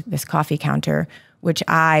mentioned this coffee counter, which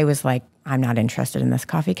I was like, I'm not interested in this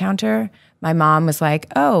coffee counter. My mom was like,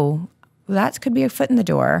 oh, well, that could be a foot in the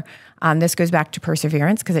door. This goes back to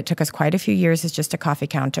perseverance because it took us quite a few years as just a coffee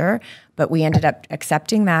counter, but we ended up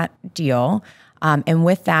accepting that deal. And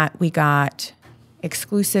with that, we got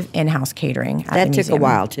exclusive in-house catering at the museum. That took a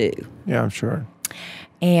while too. Yeah, I'm sure.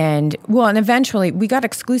 And eventually we got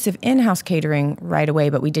exclusive in-house catering right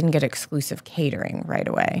away, but we didn't get exclusive catering right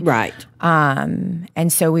away. Right.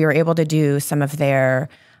 And so we were able to do some of their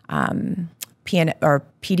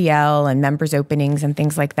PDL and members openings and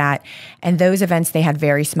things like that. And those events, they had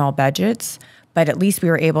very small budgets, But at least we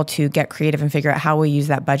were able to get creative and figure out how we use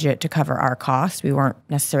that budget to cover our costs. We weren't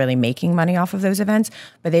necessarily making money off of those events,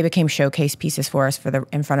 but they became showcase pieces for us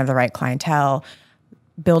in front of the right clientele,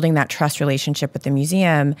 building that trust relationship with the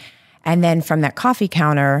museum. And then from that coffee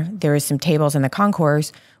counter, there was some tables in the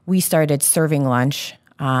concourse. We started serving lunch,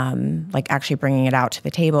 like actually bringing it out to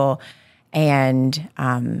the table. And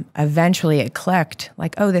eventually it clicked,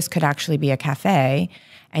 like, oh, this could actually be a cafe.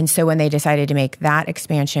 And so when they decided to make that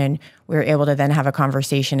expansion, we were able to then have a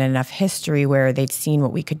conversation and enough history where they'd seen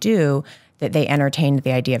what we could do that they entertained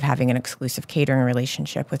the idea of having an exclusive catering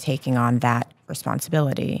relationship with taking on that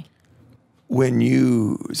responsibility.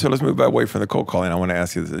 So let's move away from the cold calling. I want to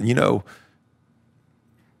ask you this.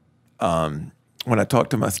 When I talk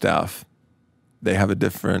to my staff, they have a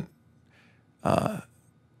different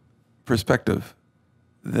perspective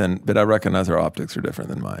but I recognize their optics are different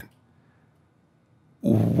than mine.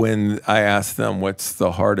 When I ask them what do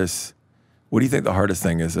you think the hardest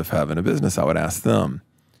thing is of having a business, I would ask them.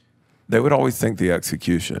 They would always think the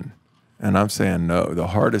execution. And I'm saying, no, the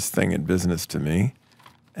hardest thing in business to me,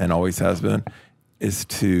 and always has been, is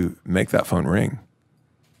to make that phone ring.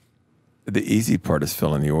 The easy part is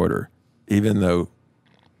filling the order. Even though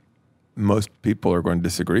most people are going to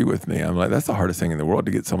disagree with me, I'm like, that's the hardest thing in the world,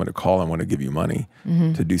 to get someone to call and want to give you money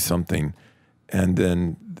to do something. And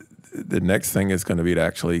then the next thing is going to be to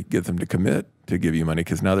actually get them to commit to give you money,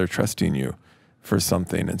 because now they're trusting you for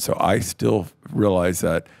something. And so I still realize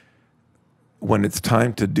that when it's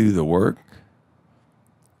time to do the work,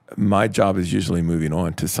 my job is usually moving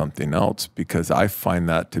on to something else, because I find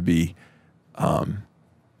that to be, I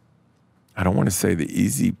don't want to say the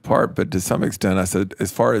easy part, but to some extent, I said,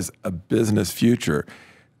 as far as a business future,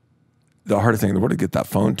 the hardest thing in the world to get that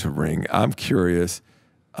phone to ring. I'm curious.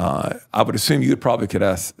 I would assume you probably could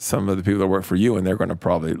ask some of the people that work for you, and they're going to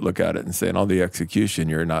probably look at it and say, in all the execution,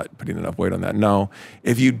 you're not putting enough weight on that. No,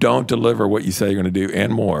 if you don't deliver what you say you're going to do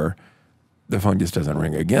and more, the phone just doesn't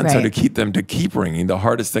ring again. Right. So to keep them to keep ringing, the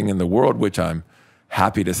hardest thing in the world, which I'm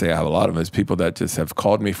happy to say I have a lot of them, is people that just have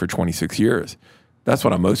called me for 26 years. That's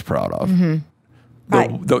what I'm most proud of.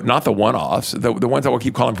 Not the one-offs, the ones that will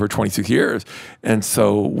keep calling for 26 years. And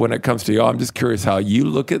so when it comes to y'all, I'm just curious how you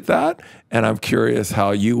look at that. And I'm curious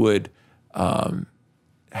how you would,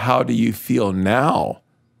 how do you feel now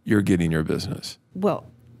you're getting your business? Well,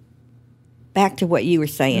 back to what you were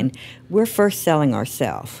saying, we're first selling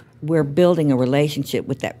ourselves. We're building a relationship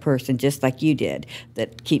with that person, just like you did,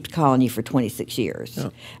 that keeps calling you for 26 years. Yeah.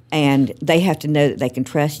 And they have to know that they can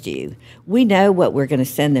trust you. We know what we're going to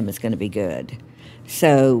send them is going to be good.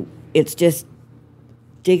 So it's just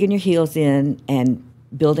digging your heels in and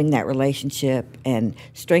building that relationship and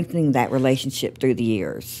strengthening that relationship through the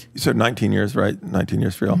years. You said 19 years, right? 19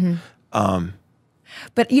 years for y'all.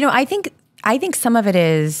 But, I think some of it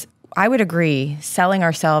is, I would agree, selling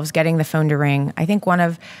ourselves, getting the phone to ring. I think one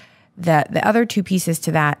of the other two pieces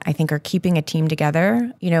to that, I think, are keeping a team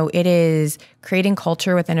together. It is creating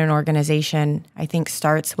culture within an organization, I think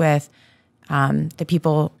starts with the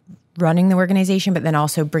people running the organization, but then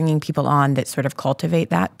also bringing people on that sort of cultivate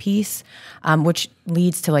that piece, which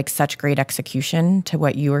leads to such great execution to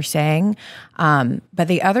what you were saying. But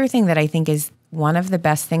the other thing that I think is one of the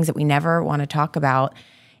best things that we never want to talk about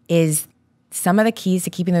is some of the keys to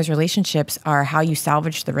keeping those relationships are how you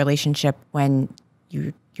salvage the relationship when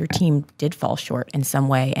your team did fall short in some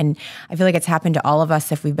way. And I feel like it's happened to all of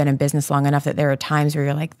us if we've been in business long enough, that there are times where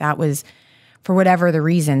you're like, that was, for whatever the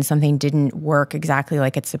reason, something didn't work exactly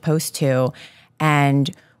like it's supposed to. And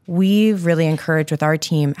we've really encouraged with our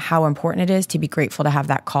team how important it is to be grateful to have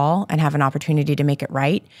that call and have an opportunity to make it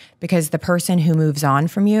right, because the person who moves on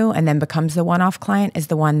from you and then becomes the one-off client is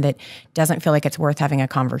the one that doesn't feel like it's worth having a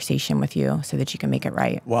conversation with you so that you can make it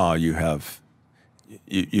right. Wow,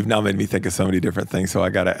 you've now made me think of so many different things, so I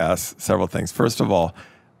got to ask several things. First of all,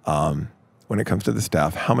 when it comes to the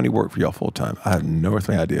staff, how many work for y'all full-time? I have no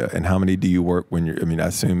earthly idea. And how many do you work when I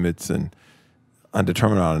assume it's an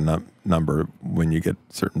undetermined number when you get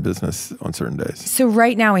certain business on certain days. So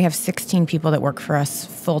right now we have 16 people that work for us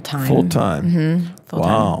full-time. Full-time? Mm-hmm. Full-time.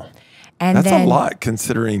 Wow. And that's a lot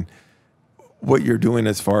considering what you're doing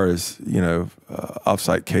as far as,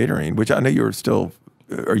 off-site catering, which I know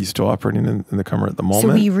are you still operating in the Cummer at the moment?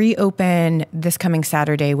 So we reopen this coming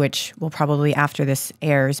Saturday, which will probably after this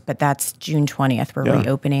airs, but that's June 20th. We're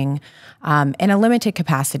reopening in a limited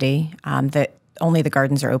capacity that only the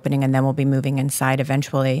gardens are opening, and then we'll be moving inside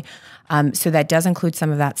eventually. So that does include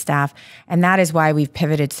some of that staff. And that is why we've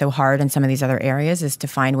pivoted so hard in some of these other areas, is to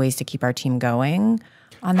find ways to keep our team going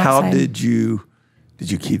on that side. How did you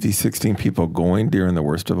keep these 16 people going during the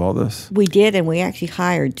worst of all this? We did, and we actually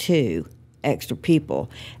hired 2 extra people.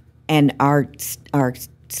 And our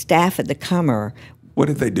staff at the Cummer. What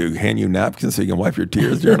did they do? Hand you napkins so you can wipe your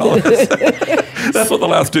tears during all this? That's what the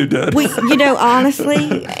last two did.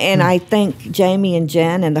 Honestly, and I thank Jamie and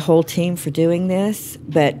Jen and the whole team for doing this,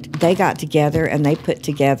 but they got together and they put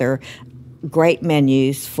together great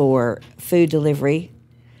menus for food delivery.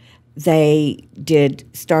 They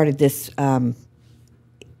started this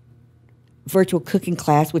virtual cooking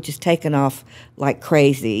class, which has taken off like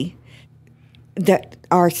crazy. That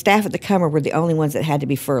our staff at the Cummer were the only ones that had to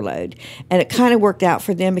be furloughed, and it kind of worked out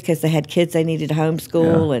for them because they had kids they needed to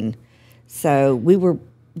homeschool, and so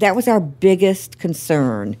that was our biggest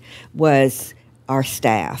concern was our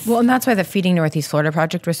staff. Well, and that's why the Feeding Northeast Florida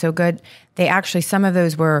project was so good. They actually, some of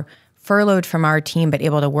those were furloughed from our team, but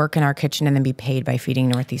able to work in our kitchen and then be paid by Feeding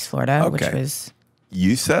Northeast Florida, which was.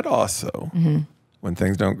 You said also when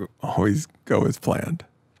things don't always go as planned.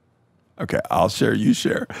 Okay, I'll share. You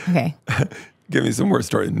share. Okay. Give me some worst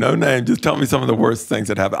stories. No name. Just tell me some of the worst things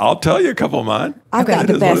that happened. I'll tell you a couple of mine. I've got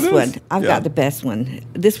the best one. I've got the best one.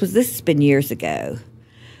 This has been years ago.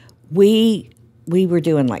 We were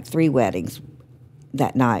doing like 3 weddings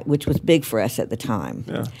that night, which was big for us at the time.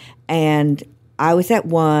 Yeah. And I was at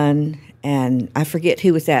one, and I forget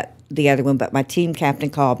who was at the other one, but my team captain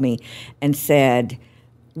called me and said,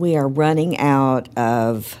 "We are running out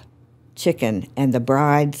of chicken, and the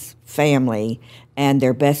bride's family and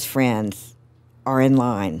their best friends are in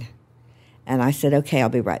line." And I said, "Okay, I'll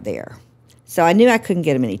be right there." So I knew I couldn't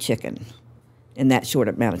get them any chicken in that short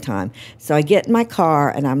amount of time. So I get in my car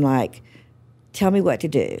and I'm like, "Tell me what to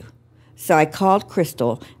do." So I called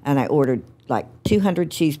Crystal and I ordered like 200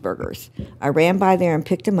 cheeseburgers. I ran by there and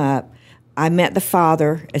picked them up. I met the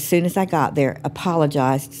father as soon as I got there,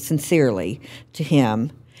 apologized sincerely to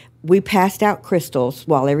him. We passed out crystals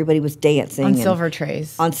while everybody was dancing. On silver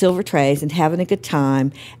trays. On silver trays and having a good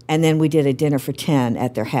time. And then we did a dinner for 10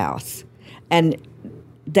 at their house. And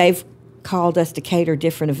they've called us to cater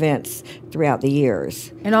different events throughout the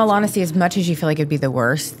years. In all honesty, as much as you feel like it'd be the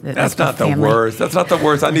worst. That's not the worst. That's not the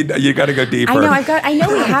worst. You got to go deeper. I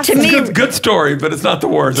know we have to good story, but it's not the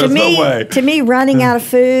worst. There's no way. To me, running out of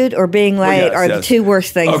food or being late are the 2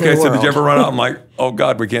 worst things in the world. Okay, so did you ever run out? I'm like, oh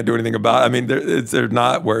God, we can't do anything about it. I mean, they're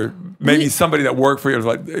not where maybe somebody that worked for you was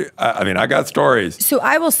like, I got stories. So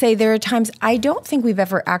I will say there are times I don't think we've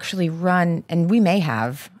ever actually run, and we may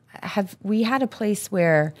have we had a place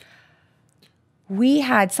where we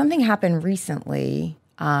had something happen recently.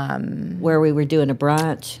 Where we were doing a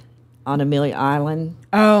brunch on Amelia Island.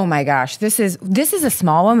 Oh my gosh. This is a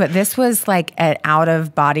small one, but this was like an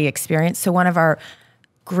out-of-body experience. So one of our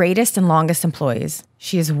greatest and longest employees,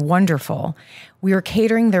 she is wonderful. We were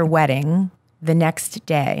catering their wedding the next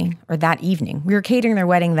day, or that evening. We were catering their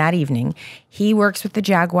wedding that evening. He works with the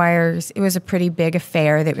Jaguars. It was a pretty big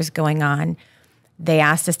affair that was going on. They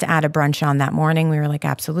asked us to add a brunch on that morning. We were like,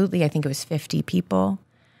 absolutely. I think it was 50 people.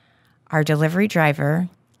 Our delivery driver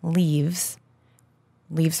leaves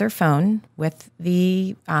her phone with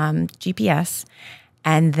the GPS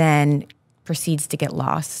and then proceeds to get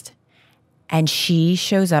lost. And she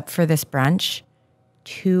shows up for this brunch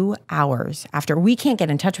 2 hours after. We can't get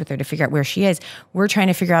in touch with her to figure out where she is. We're trying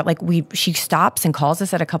to figure out, she stops and calls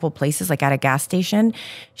us at a couple places, like at a gas station.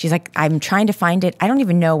 She's like, I'm trying to find it. I don't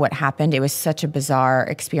even know what happened. It was such a bizarre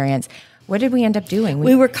experience. What did we end up doing?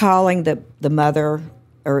 We were calling the mother,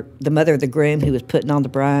 or the mother of the groom who was putting on the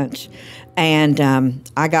brunch. And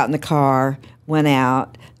I got in the car, went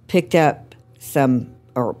out, picked up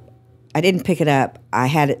I didn't pick it up. I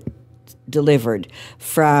had it delivered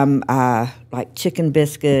from like chicken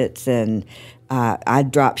biscuits, and I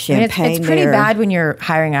dropped champagne. It's pretty bad when you're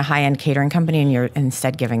hiring a high-end catering company and you're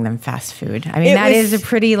instead giving them fast food. I mean, that is a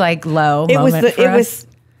pretty low moment for us.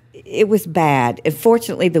 It was bad. And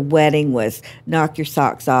fortunately, the wedding was knock your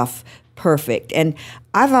socks off perfect. And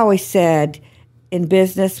I've always said, in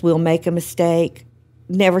business, we'll make a mistake.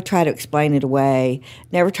 Never try to explain it away.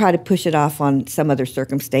 Never try to push it off on some other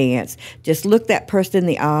circumstance. Just look that person in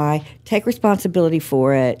the eye, take responsibility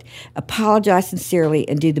for it, apologize sincerely,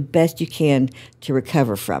 and do the best you can to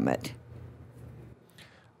recover from it.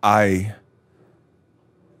 I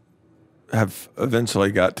have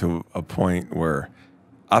eventually got to a point where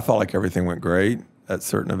I felt like everything went great at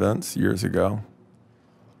certain events years ago.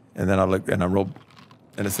 And then I looked, and I'm real,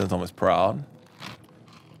 in a sense, almost proud.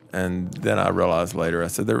 And then I realized later, I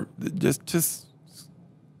said, just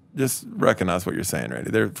recognize what you're saying,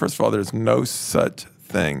 Randy. First of all, there's no such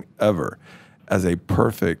thing ever as a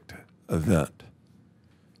perfect event.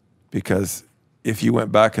 Because if you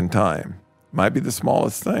went back in time, might be the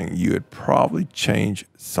smallest thing, you would probably change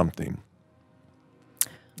something.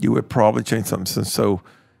 So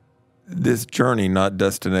this journey, not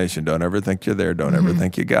destination. Don't ever think you're there. Don't ever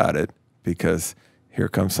think you got it, because here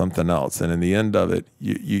comes something else. And in the end of it,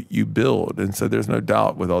 you build. And so there's no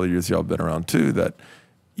doubt with all the years y'all been around too, that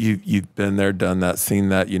you've been there, done that, seen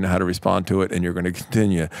that, you know how to respond to it, and you're going to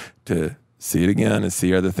continue to see it again and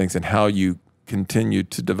see other things, and how you continue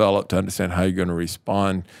to develop to understand how you're going to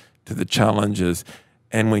respond to the challenges.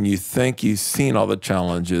 And when you think you've seen all the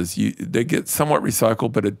challenges, they get somewhat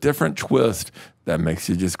recycled, but a different twist that makes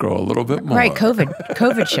you just grow a little bit more. Right,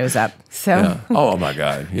 COVID shows up. So, yeah. Oh my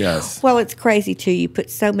God, yes. Well, it's crazy too. You put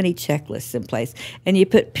so many checklists in place, and you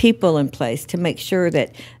put people in place to make sure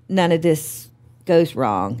that none of this goes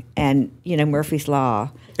wrong. And Murphy's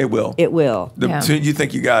Law. It will. It will. Soon you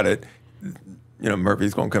think you got it,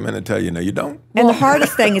 Murphy's going to come in and tell you, no, you don't. And the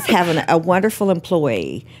hardest thing is having a wonderful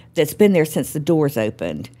employee that's been there since the doors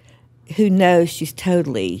opened, who knows she's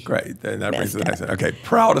totally great. And that brings to the next thing. Okay,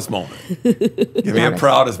 proudest moment. Give me a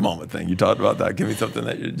proudest moment thing. You talked about that. Give me something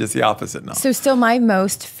that you're just the opposite now. So still my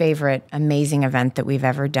most favorite amazing event that we've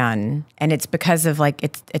ever done, and it's because of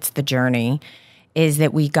it's the journey, is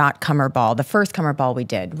that we got Cummer Ball, the first Cummer Ball we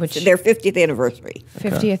did, which their 50th anniversary.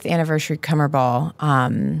 50th anniversary Cummer Ball,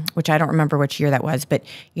 which I don't remember which year that was, but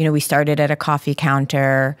we started at a coffee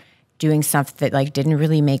counter doing stuff that didn't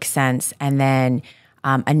really make sense, and then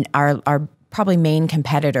our probably main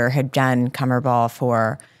competitor had done Cummer Ball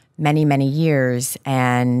for many, many years,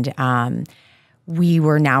 and we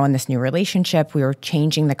were now in this new relationship. We were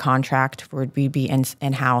changing the contract where we'd be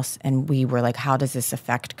in-house, and we were like, how does this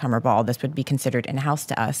affect Cummer Ball? This would be considered in-house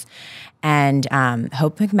to us. And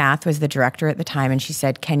Hope McMath was the director at the time, and she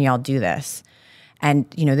said, can y'all do this? And,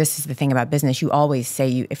 this is the thing about business. You always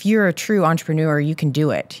say, if you're a true entrepreneur, you can do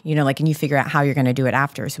it, and you figure out how you're going to do it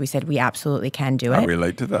after. So we said, we absolutely can do it. I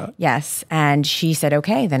relate to that. Yes. And she said,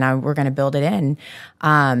 okay, then we're going to build it in.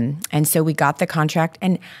 And so we got the contract.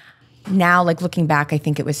 And now, looking back, I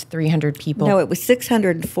think it was 300 people. No, it was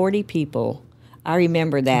 640 people. I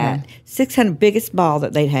remember that. 600, biggest ball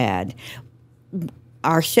that they'd had.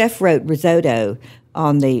 Our chef wrote risotto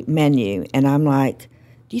on the menu, and I'm like,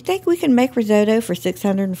 do you think we can make risotto for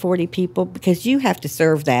 640 people? Because you have to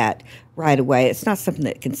serve that right away. It's not something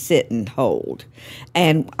that can sit and hold.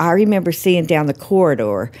 And I remember seeing down the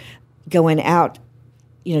corridor, going out,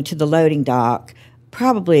 to the loading dock,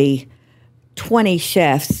 probably 20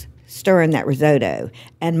 chefs stirring that risotto.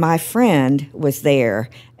 And my friend was there,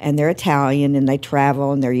 and they're Italian, and they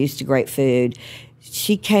travel, and they're used to great food.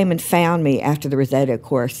 She came and found me after the risotto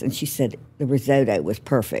course, and she said the risotto was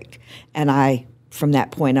perfect. And I, from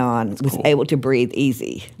that point on, was able to breathe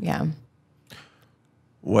easy. Yeah.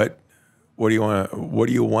 What do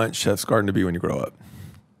you want Chef's Garden to be when you grow up?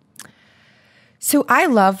 So I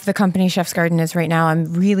love the company Chef's Garden is right now.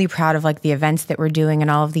 I'm really proud of the events that we're doing and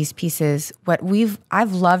all of these pieces.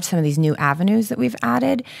 I've loved some of these new avenues that we've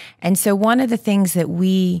added. And so one of the things that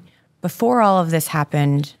before all of this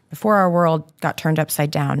happened, before our world got turned upside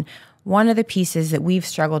down, one of the pieces that we've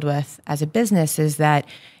struggled with as a business is that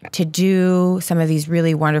to do some of these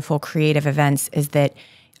really wonderful creative events is that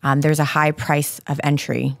there's a high price of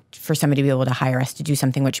entry for somebody to be able to hire us to do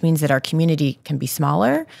something, which means that our community can be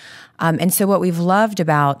smaller. And so what we've loved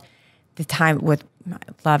about the time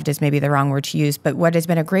loved is maybe the wrong word to use, but what has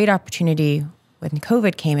been a great opportunity when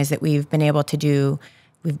COVID came is that we've been able to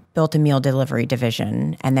we've built a meal delivery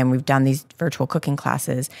division, and then we've done these virtual cooking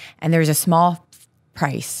classes, and there's a small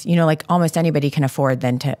price, almost anybody can afford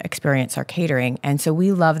then to experience our catering. And so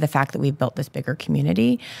we love the fact that we've built this bigger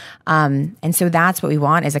community. And so that's what we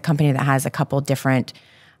want, is a company that has a couple different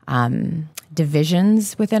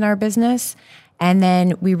divisions within our business. And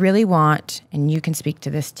then we really want, and you can speak to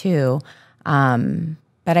this too,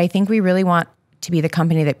 but I think we really want to be the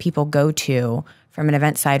company that people go to from an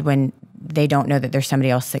event side when they don't know that there's somebody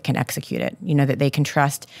else that can execute it, that they can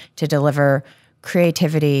trust to deliver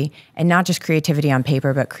creativity, and not just creativity on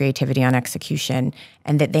paper, but creativity on execution,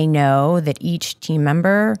 and that they know that each team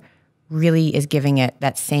member really is giving it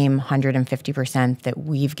that same 150% that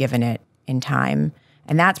we've given it in time.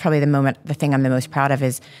 And that's probably the thing I'm the most proud of,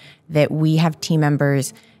 is that we have team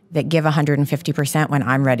members that give 150% when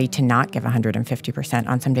I'm ready to not give 150%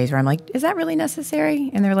 on some days where I'm like, is that really necessary?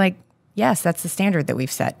 And they're like, yes, that's the standard that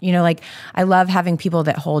we've set. I love having people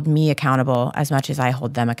that hold me accountable as much as I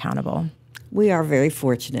hold them accountable. We are very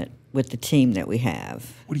fortunate with the team that we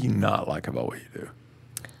have. What do you not like about what you do?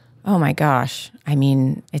 Oh my gosh. I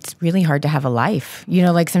mean, it's really hard to have a life.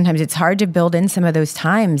 Sometimes it's hard to build in some of those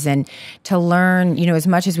times and to learn, as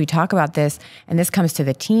much as we talk about this, and this comes to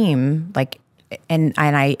the team, and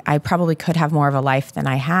I probably could have more of a life than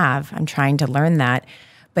I have. I'm trying to learn that.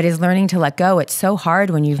 but is learning to let go. It's so hard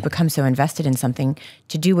when you've become so invested in something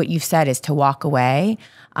to do what you've said is to walk away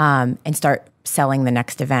and start selling the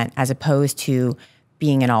next event as opposed to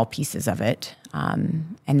being in all pieces of it.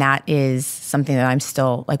 And that is something that I'm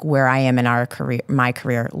still like where I am in my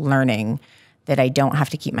career, learning that I don't have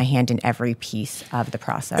to keep my hand in every piece of the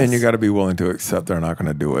process. And you got to be willing to accept they're not going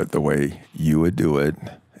to do it the way you would do it,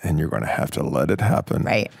 and you're going to have to let it happen.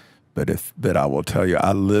 Right. But I will tell you,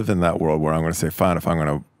 I live in that world where I'm going to say, fine, if I'm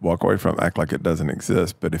going to walk away from it, act like it doesn't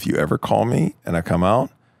exist. But if you ever call me and I come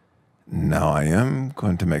out, now I am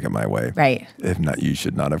going to make it my way. Right. If not, you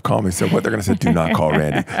should not have called me. So what they're going to say, do not call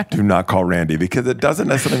Randy. Do not call Randy, because it doesn't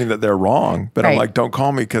necessarily mean that they're wrong. But I'm like, don't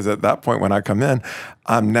call me, because at that point when I come in,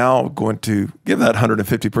 I'm now going to give that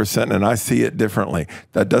 150% and I see it differently.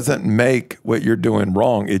 That doesn't make what you're doing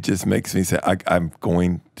wrong. It just makes me say, I'm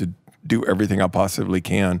going to do everything I possibly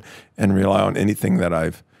can and rely on anything that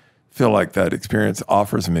I've feel like that experience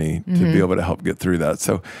offers me to be able to help get through that.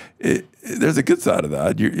 So there's a good side of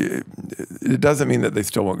that. It doesn't mean that they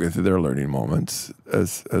still won't go through their learning moments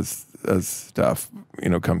as staff,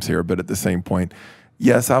 comes here. But at the same point,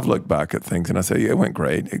 yes, I've looked back at things and I say, yeah, it went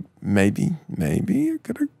great. Maybe it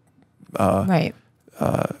could have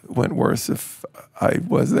went worse if I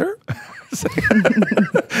was there.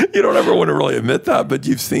 You don't ever want to really admit that, but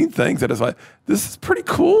you've seen things that it's like, this is pretty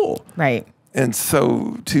cool. Right. And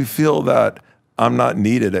so to feel that I'm not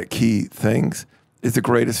needed at key things is the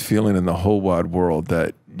greatest feeling in the whole wide world,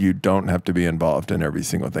 that you don't have to be involved in every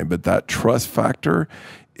single thing. But that trust factor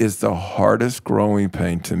is the hardest growing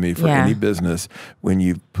pain to me for any business, when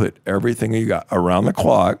you put everything you got around the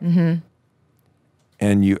clock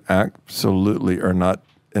and you absolutely are not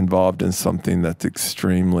involved in something that's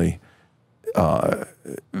extremely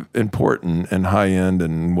important and high end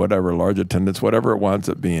and whatever, large attendance, whatever it winds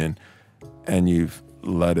up being. And you've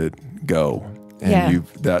let it go, and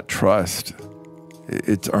that trust,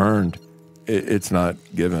 it's earned. It's not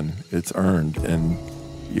given; it's earned, and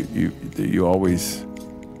you always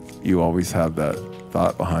have that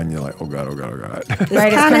thought behind you, like, oh God.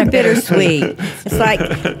 It's kind of bittersweet.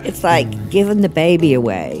 It's like giving the baby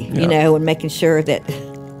away, and making sure that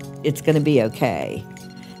it's going to be okay.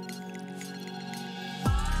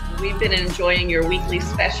 We've been enjoying your weekly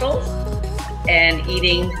specials and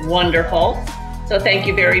eating wonderful. So thank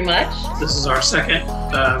you very much. This is our second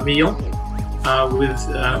meal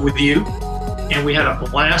with you, and we had a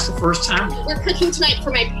blast the first time. We're cooking tonight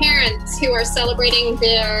for my parents who are celebrating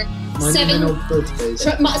their monumental birthdays.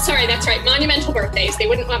 Sorry, that's right, monumental birthdays. They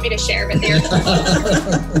wouldn't want me to share, but they're.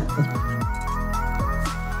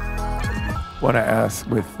 What I ask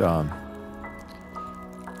with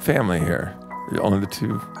family here, only the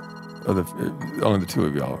two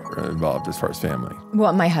of y'all are involved as far as family.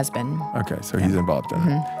 Well, my husband. Okay, so he's involved in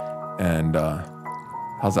it. And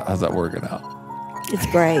how's that working out? It's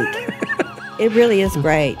great. It really is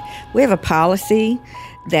great. We have a policy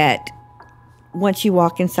that once you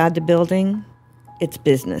walk inside the building, it's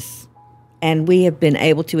business. And we have been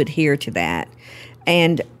able to adhere to that.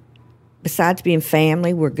 And besides being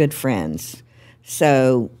family, we're good friends.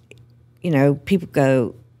 So, people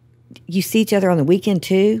go, you see each other on the weekend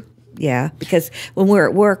too? Yeah, because when we're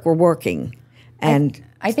at work, we're working. And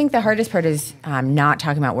I think the hardest part is not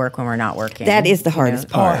talking about work when we're not working. That is the hardest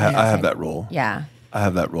part. I have that rule. Yeah. I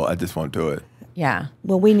have that rule. I just won't do it. Yeah.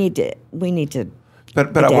 Well, we need to.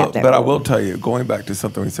 But I will tell you, going back to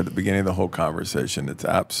something we said at the beginning of the whole conversation, it's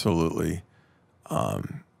absolutely,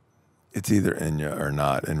 it's either in you or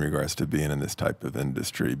not in regards to being in this type of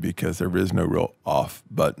industry, because there is no real off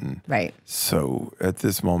button. Right. So at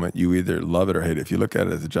this moment, you either love it or hate it. If you look at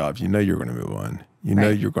it as a job, you know you're going to move on. You know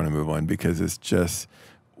you're going to move on because it's just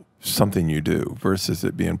something you do versus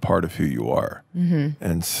it being part of who you are.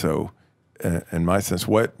 And so, in my sense,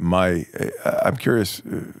 I'm curious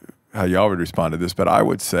how y'all would respond to this, but I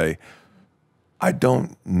would say I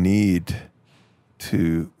don't need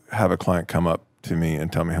to have a client come up to me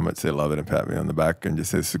and tell me how much they love it and pat me on the back and just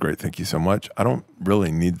say, this is great, thank you so much. I don't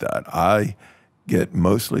really need that. I get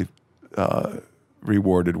mostly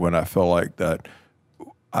rewarded when I feel like that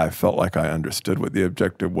I felt like I understood what the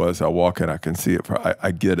objective was. I walk in, I can see it.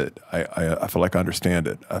 I get it. I feel like I understand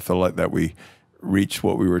it. I feel like that we reached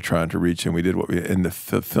what we were trying to reach, and we did and the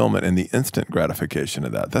fulfillment and the instant gratification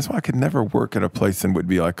of that. That's why I could never work at a place and would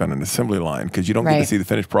be like on an assembly line, because you don't get to see the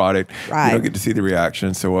finished product. You don't get to see the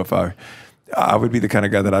reaction. So if I would be the kind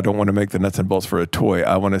of guy that I don't want to make the nuts and bolts for a toy.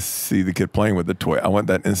 I want to see the kid playing with the toy. I want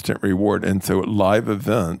that instant reward. And so live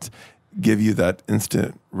events give you that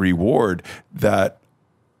instant reward that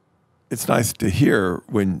it's nice to hear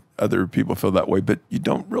when other people feel that way, but you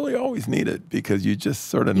don't really always need it because you just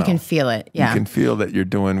sort of know. You can feel it. Yeah. You can feel that you're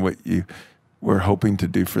doing what you were hoping to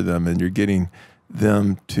do for them, and you're getting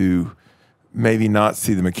them to maybe not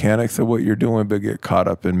see the mechanics of what you're doing, but get caught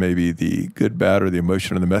up in maybe the good, bad, or the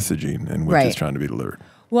emotion of the messaging and what is trying to be delivered.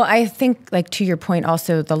 Well, I think, like, to your point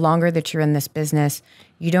also, the longer that you're in this business,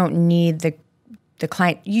 you don't need the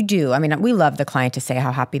client. You do. I mean, we love the client to say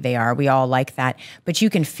how happy they are. We all like that. But you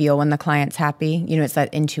can feel when the client's happy. You know, it's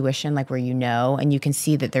that intuition, like, where you know, and you can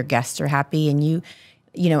see that their guests are happy. And you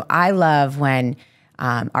know, I love when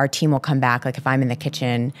our team will come back, like if I'm in the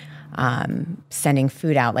kitchen sending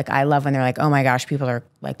food out, like I love when they're like, oh my gosh, people are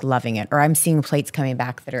like loving it. Or I'm seeing plates coming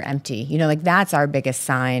back that are empty. You know, like that's our biggest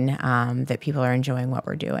sign that people are enjoying what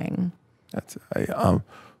we're doing.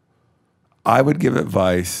 I would give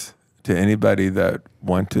advice to anybody that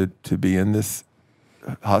wanted to be in this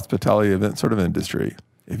hospitality event sort of industry.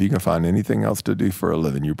 If you can find anything else to do for a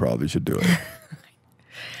living, you probably should do it.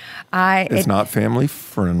 It's not family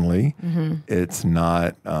friendly. Mm-hmm. It's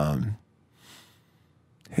not.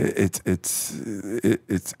 It's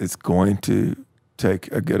going to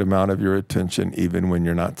take a good amount of your attention, even when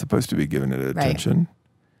you're not supposed to be giving it attention. Right.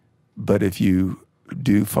 But if you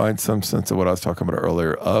do find some sense of what I was talking about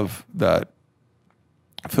earlier, of that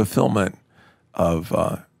fulfillment of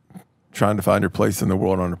trying to find your place in the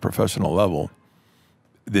world on a professional level,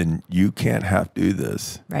 then you can't have to do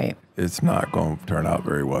this. Right. It's not going to turn out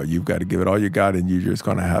very well. You've got to give it all you got, and you're just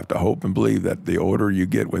going to have to hope and believe that the older you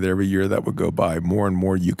get with every year that would go by, more and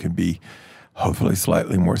more you can be hopefully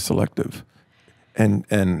slightly more selective. And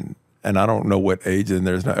I don't know what age and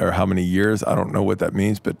or how many years, I don't know what that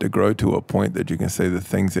means, but to grow to a point that you can say the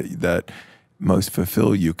things that most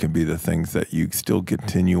fulfill you can be the things that you still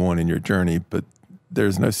continue on in your journey, but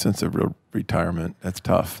there's no sense of real retirement. That's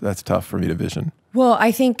tough. That's tough for me to vision. Well,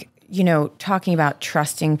 I think, you know, talking about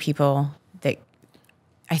trusting people, that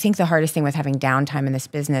I think the hardest thing with having downtime in this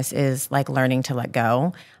business is like learning to let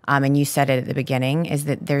go. And you said it at the beginning, is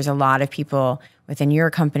that there's a lot of people within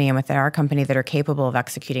your company and within our company that are capable of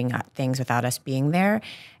executing things without us being there.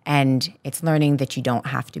 And it's learning that you don't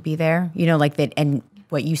have to be there, you know, like that. And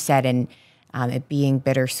what you said, and it being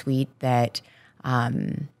bittersweet that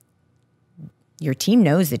your team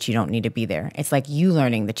knows that you don't need to be there. It's like you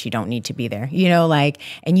learning that you don't need to be there, you know, like,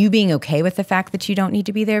 and you being okay with the fact that you don't need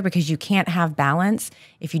to be there, because you can't have balance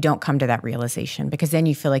if you don't come to that realization, because then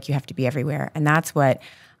you feel like you have to be everywhere. And that's what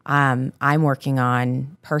I'm working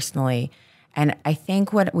on personally. And I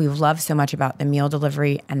think what we've loved so much about the meal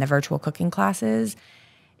delivery and the virtual cooking classes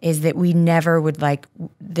is that we never would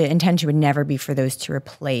the intention would never be for those to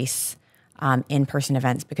replace in-person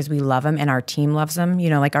events, because we love them and our team loves them. You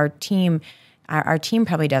know, like our team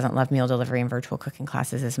probably doesn't love meal delivery and virtual cooking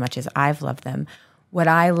classes as much as I've loved them. What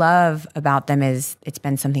I love about them is it's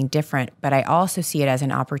been something different, but I also see it as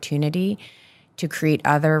an opportunity to create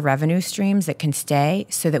other revenue streams that can stay,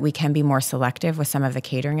 so that we can be more selective with some of the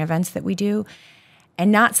catering events that we do,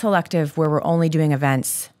 and not selective where we're only doing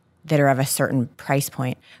events that are of a certain price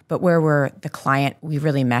point, but where we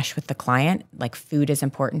really mesh with the client, like food is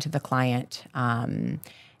important to the client.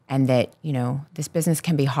 And that, you know, this business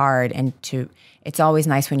can be hard, and it's always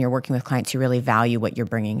nice when you're working with clients who really value what you're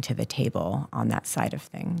bringing to the table on that side of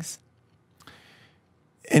things.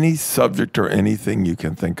 Any subject or anything you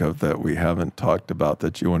can think of that we haven't talked about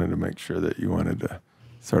that you wanted to make sure that you wanted to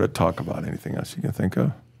sort of talk about? Anything else you can think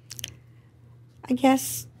of? I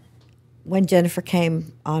guess when Jennifer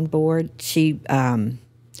came on board, she,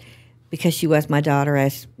 because she was my daughter,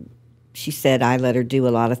 as she said, I let her do a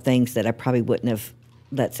lot of things that I probably wouldn't have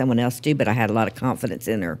let someone else do, but I had a lot of confidence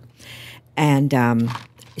in her. And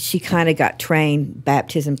she kind of got trained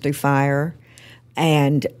baptism through fire.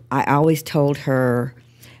 And I always told her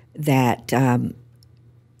that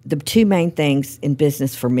the two main things in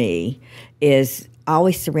business for me is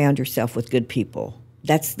always surround yourself with good people.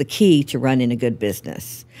 That's the key to running a good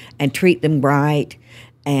business, and treat them right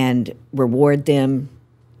and reward them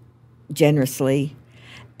generously,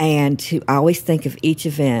 and to always think of each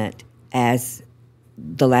event as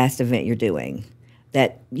the last event you're doing.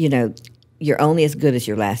 That, you know, you're only as good as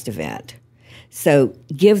your last event. So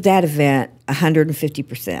give that event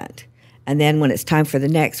 150%. And then when it's time for the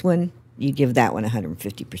next one, you give that one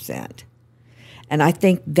 150%. And I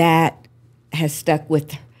think that has stuck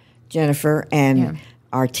with Jennifer, and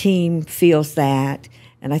our team feels that.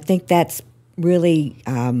 And I think that's really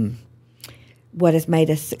what has made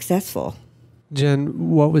us successful.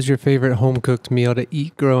 Jen, what was your favorite home-cooked meal to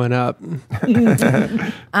eat growing up?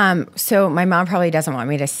 So my mom probably doesn't want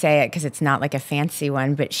me to say it because it's not like a fancy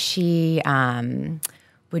one, but she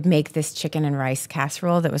would make this chicken and rice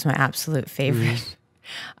casserole that was my absolute favorite.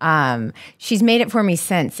 She's made it for me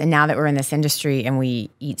since, and now that we're in this industry and we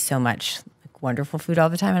eat so much wonderful food all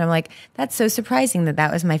the time, and I'm like, that's so surprising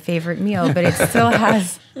that was my favorite meal, but it still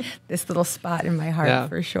has this little spot in my heart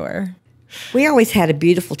for sure. We always had a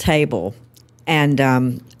beautiful table, and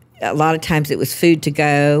a lot of times it was food to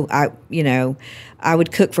go. I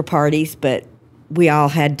would cook for parties, but we all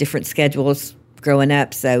had different schedules growing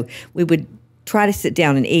up, so we would try to sit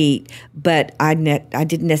down and eat, but I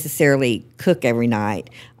didn't necessarily cook every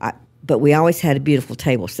night. But we always had a beautiful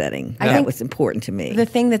table setting. That was important to me. The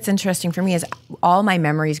thing that's interesting for me is all my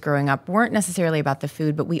memories growing up weren't necessarily about the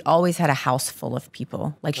food, but we always had a house full of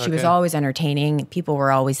people. Like she was always entertaining. People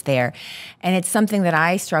were always there. And it's something that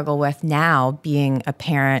I struggle with now, being a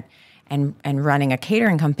parent and running a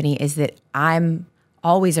catering company, is that I'm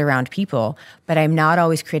always around people, but I'm not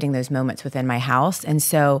always creating those moments within my house. And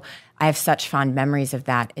so I have such fond memories of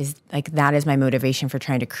that. That is my motivation for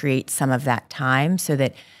trying to create some of that time so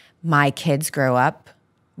that my kids grow up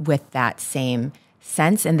with that same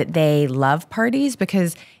sense and that they love parties,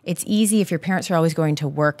 because it's easy if your parents are always going to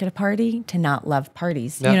work at a party to not love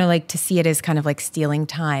parties, like to see it as kind of like stealing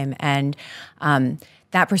time. And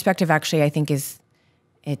that perspective actually, I think it's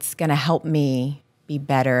going to help me be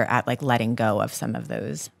better at like letting go of some of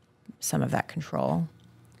that control.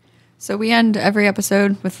 So we end every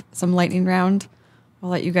episode with some lightning round. I'll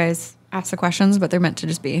let you guys ask the questions, but they're meant to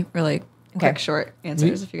just be really quick, short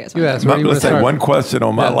answers if you guys want. Let's say one question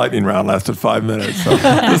on my lightning round lasted 5 minutes. So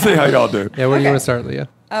let's see how y'all do. Yeah, where do you want to start, Leah?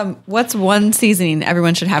 What's one seasoning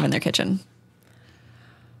everyone should have in their kitchen?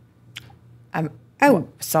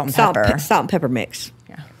 Salt and pepper. Salt and pepper mix.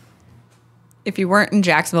 Yeah. If you weren't in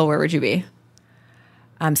Jacksonville, where would you be?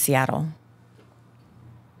 Seattle.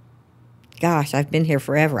 Gosh, I've been here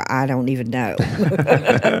forever. I don't even know.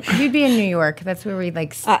 You'd be in New York. That's where we every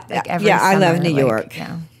summer. I love New York.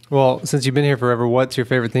 Yeah. Well, since you've been here forever, what's your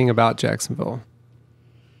favorite thing about Jacksonville?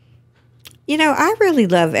 I really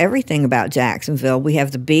love everything about Jacksonville. We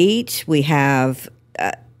have the beach. We have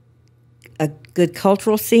a good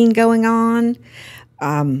cultural scene going on.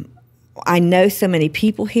 I know so many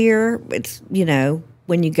people here. It's,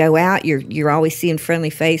 when you go out, you're always seeing friendly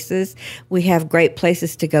faces. We have great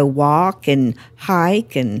places to go walk and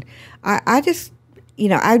hike. And I just,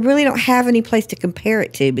 I really don't have any place to compare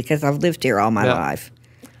it to because I've lived here all my life.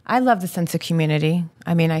 I love the sense of community.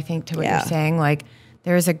 I mean, I think to what you're saying, like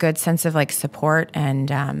there is a good sense of like support,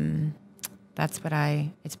 and that's what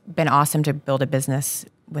it's been awesome to build a business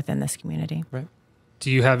within this community. Right.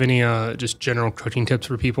 Do you have any just general cooking tips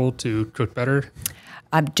for people to cook better?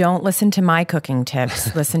 Don't listen to my cooking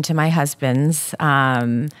tips. Listen to my husband's.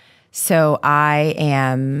 So I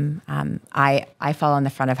am, I fall on the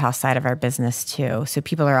front of house side of our business too. So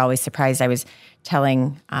people are always surprised. I was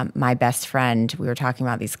telling my best friend, we were talking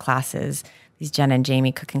about these classes, these Jen and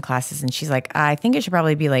Jamie cooking classes, and she's like, I think it should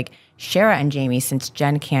probably be like Shara and Jamie since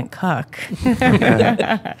Jen can't cook.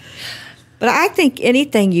 But I think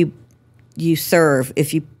anything you serve,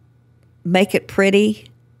 if you make it pretty,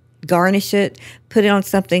 garnish it, put it on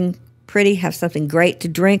something pretty, have something great to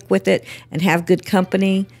drink with it, and have good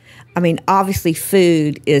company. I mean, obviously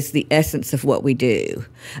food is the essence of what we do.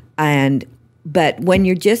 But when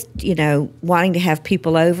you're just, wanting to have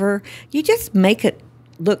people over, you just make it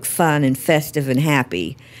look fun and festive and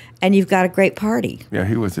happy, and you've got a great party. Yeah,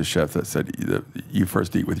 he was the chef that said that you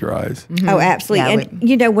first eat with your eyes. Mm-hmm. Oh, absolutely.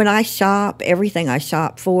 Yeah, and, when I shop, everything I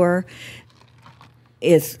shop for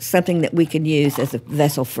is something that we can use as a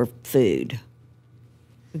vessel for food.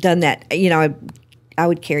 I've done that. I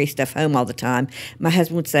would carry stuff home all the time. My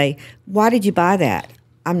husband would say, why did you buy that?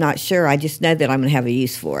 I'm not sure. I just know that I'm going to have a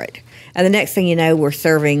use for it. And the next thing you know, we're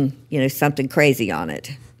serving, something crazy on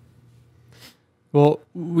it. Well,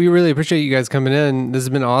 we really appreciate you guys coming in. This has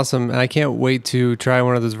been awesome. And I can't wait to try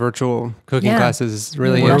one of those virtual cooking classes. It's a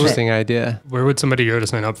really interesting idea. Where would somebody go to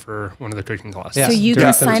sign up for one of the cooking classes? Yeah. So you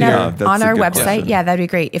can sign up on our website. Question. Yeah, that'd be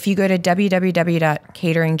great. If you go to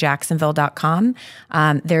www.cateringjacksonville.com,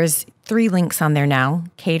 there's 3 links on there now: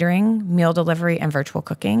 catering, meal delivery, and virtual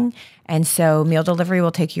cooking. And so meal delivery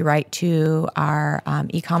will take you right to our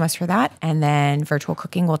e-commerce for that. And then virtual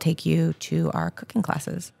cooking will take you to our cooking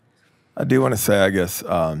classes. I do want to say, I guess,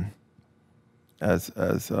 as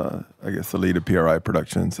the lead of PRI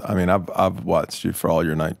Productions, I mean, I've watched you for all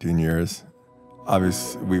your 19 years.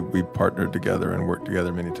 Obviously, we partnered together and worked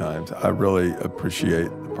together many times. I really appreciate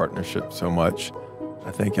the partnership so much.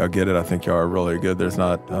 I think y'all get it. I think y'all are really good. There's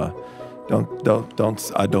not, I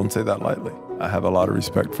don't say that lightly. I have a lot of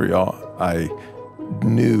respect for y'all.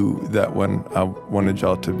 knew that when I wanted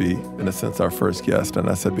y'all to be, in a sense, our first guest. And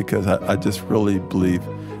I said, because I just really believe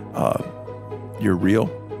you're real.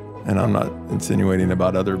 And I'm not insinuating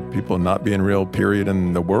about other people not being real, period,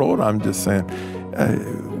 in the world. I'm just saying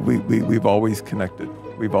we've always connected.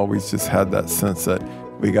 We've always just had that sense that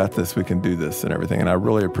we got this, we can do this and everything. And I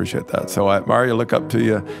really appreciate that. So I admire you, look up to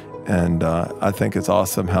you. And I think it's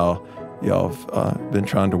awesome how y'all have been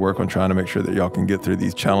trying to make sure that y'all can get through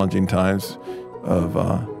these challenging times of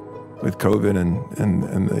with COVID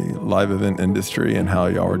and the live event industry, and how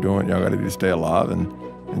y'all are doing. Y'all got to do to stay alive.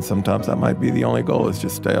 And sometimes that might be the only goal, is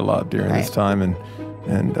just stay alive during this time, and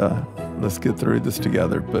let's get through this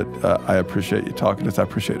together. But I appreciate you talking to us. I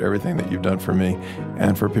appreciate everything that you've done for me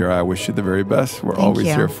and for PRI. I wish you the very best. We're always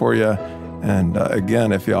here for you. And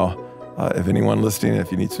again, if anyone listening,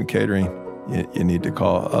 if you need some catering, you need to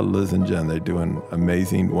call Liz and Jen. They do an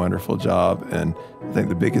amazing, wonderful job. And I think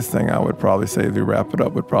the biggest thing I would probably say as we wrap it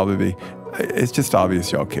up would probably be, it's just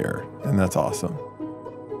obvious y'all care, and that's awesome.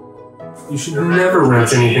 You should never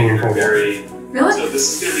rinse anything in cold water. Really? So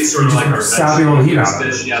this is going to be sort of like our stopping all the heat out of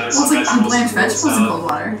it. Yeah, there's Well, it's like unblanched vegetables in cold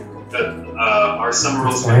water. But our summer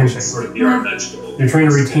rolls are going to sort of be our vegetable. You're trying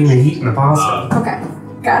to retain the heat in the pasta. Okay,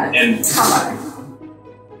 got it. And hot water.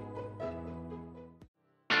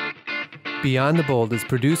 Beyond the Bold is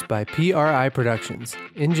produced by PRI Productions,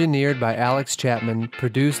 engineered by Alex Chapman,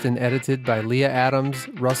 produced and edited by Leah Adams,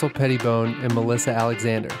 Russell Pettibone, and Melissa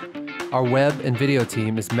Alexander. Our web and video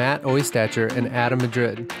team is Matt Oystacher and Adam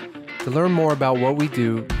Madrid. To learn more about what we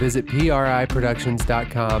do, visit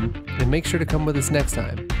priproductions.com and make sure to come with us next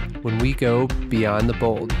time when we go Beyond the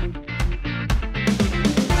Bold.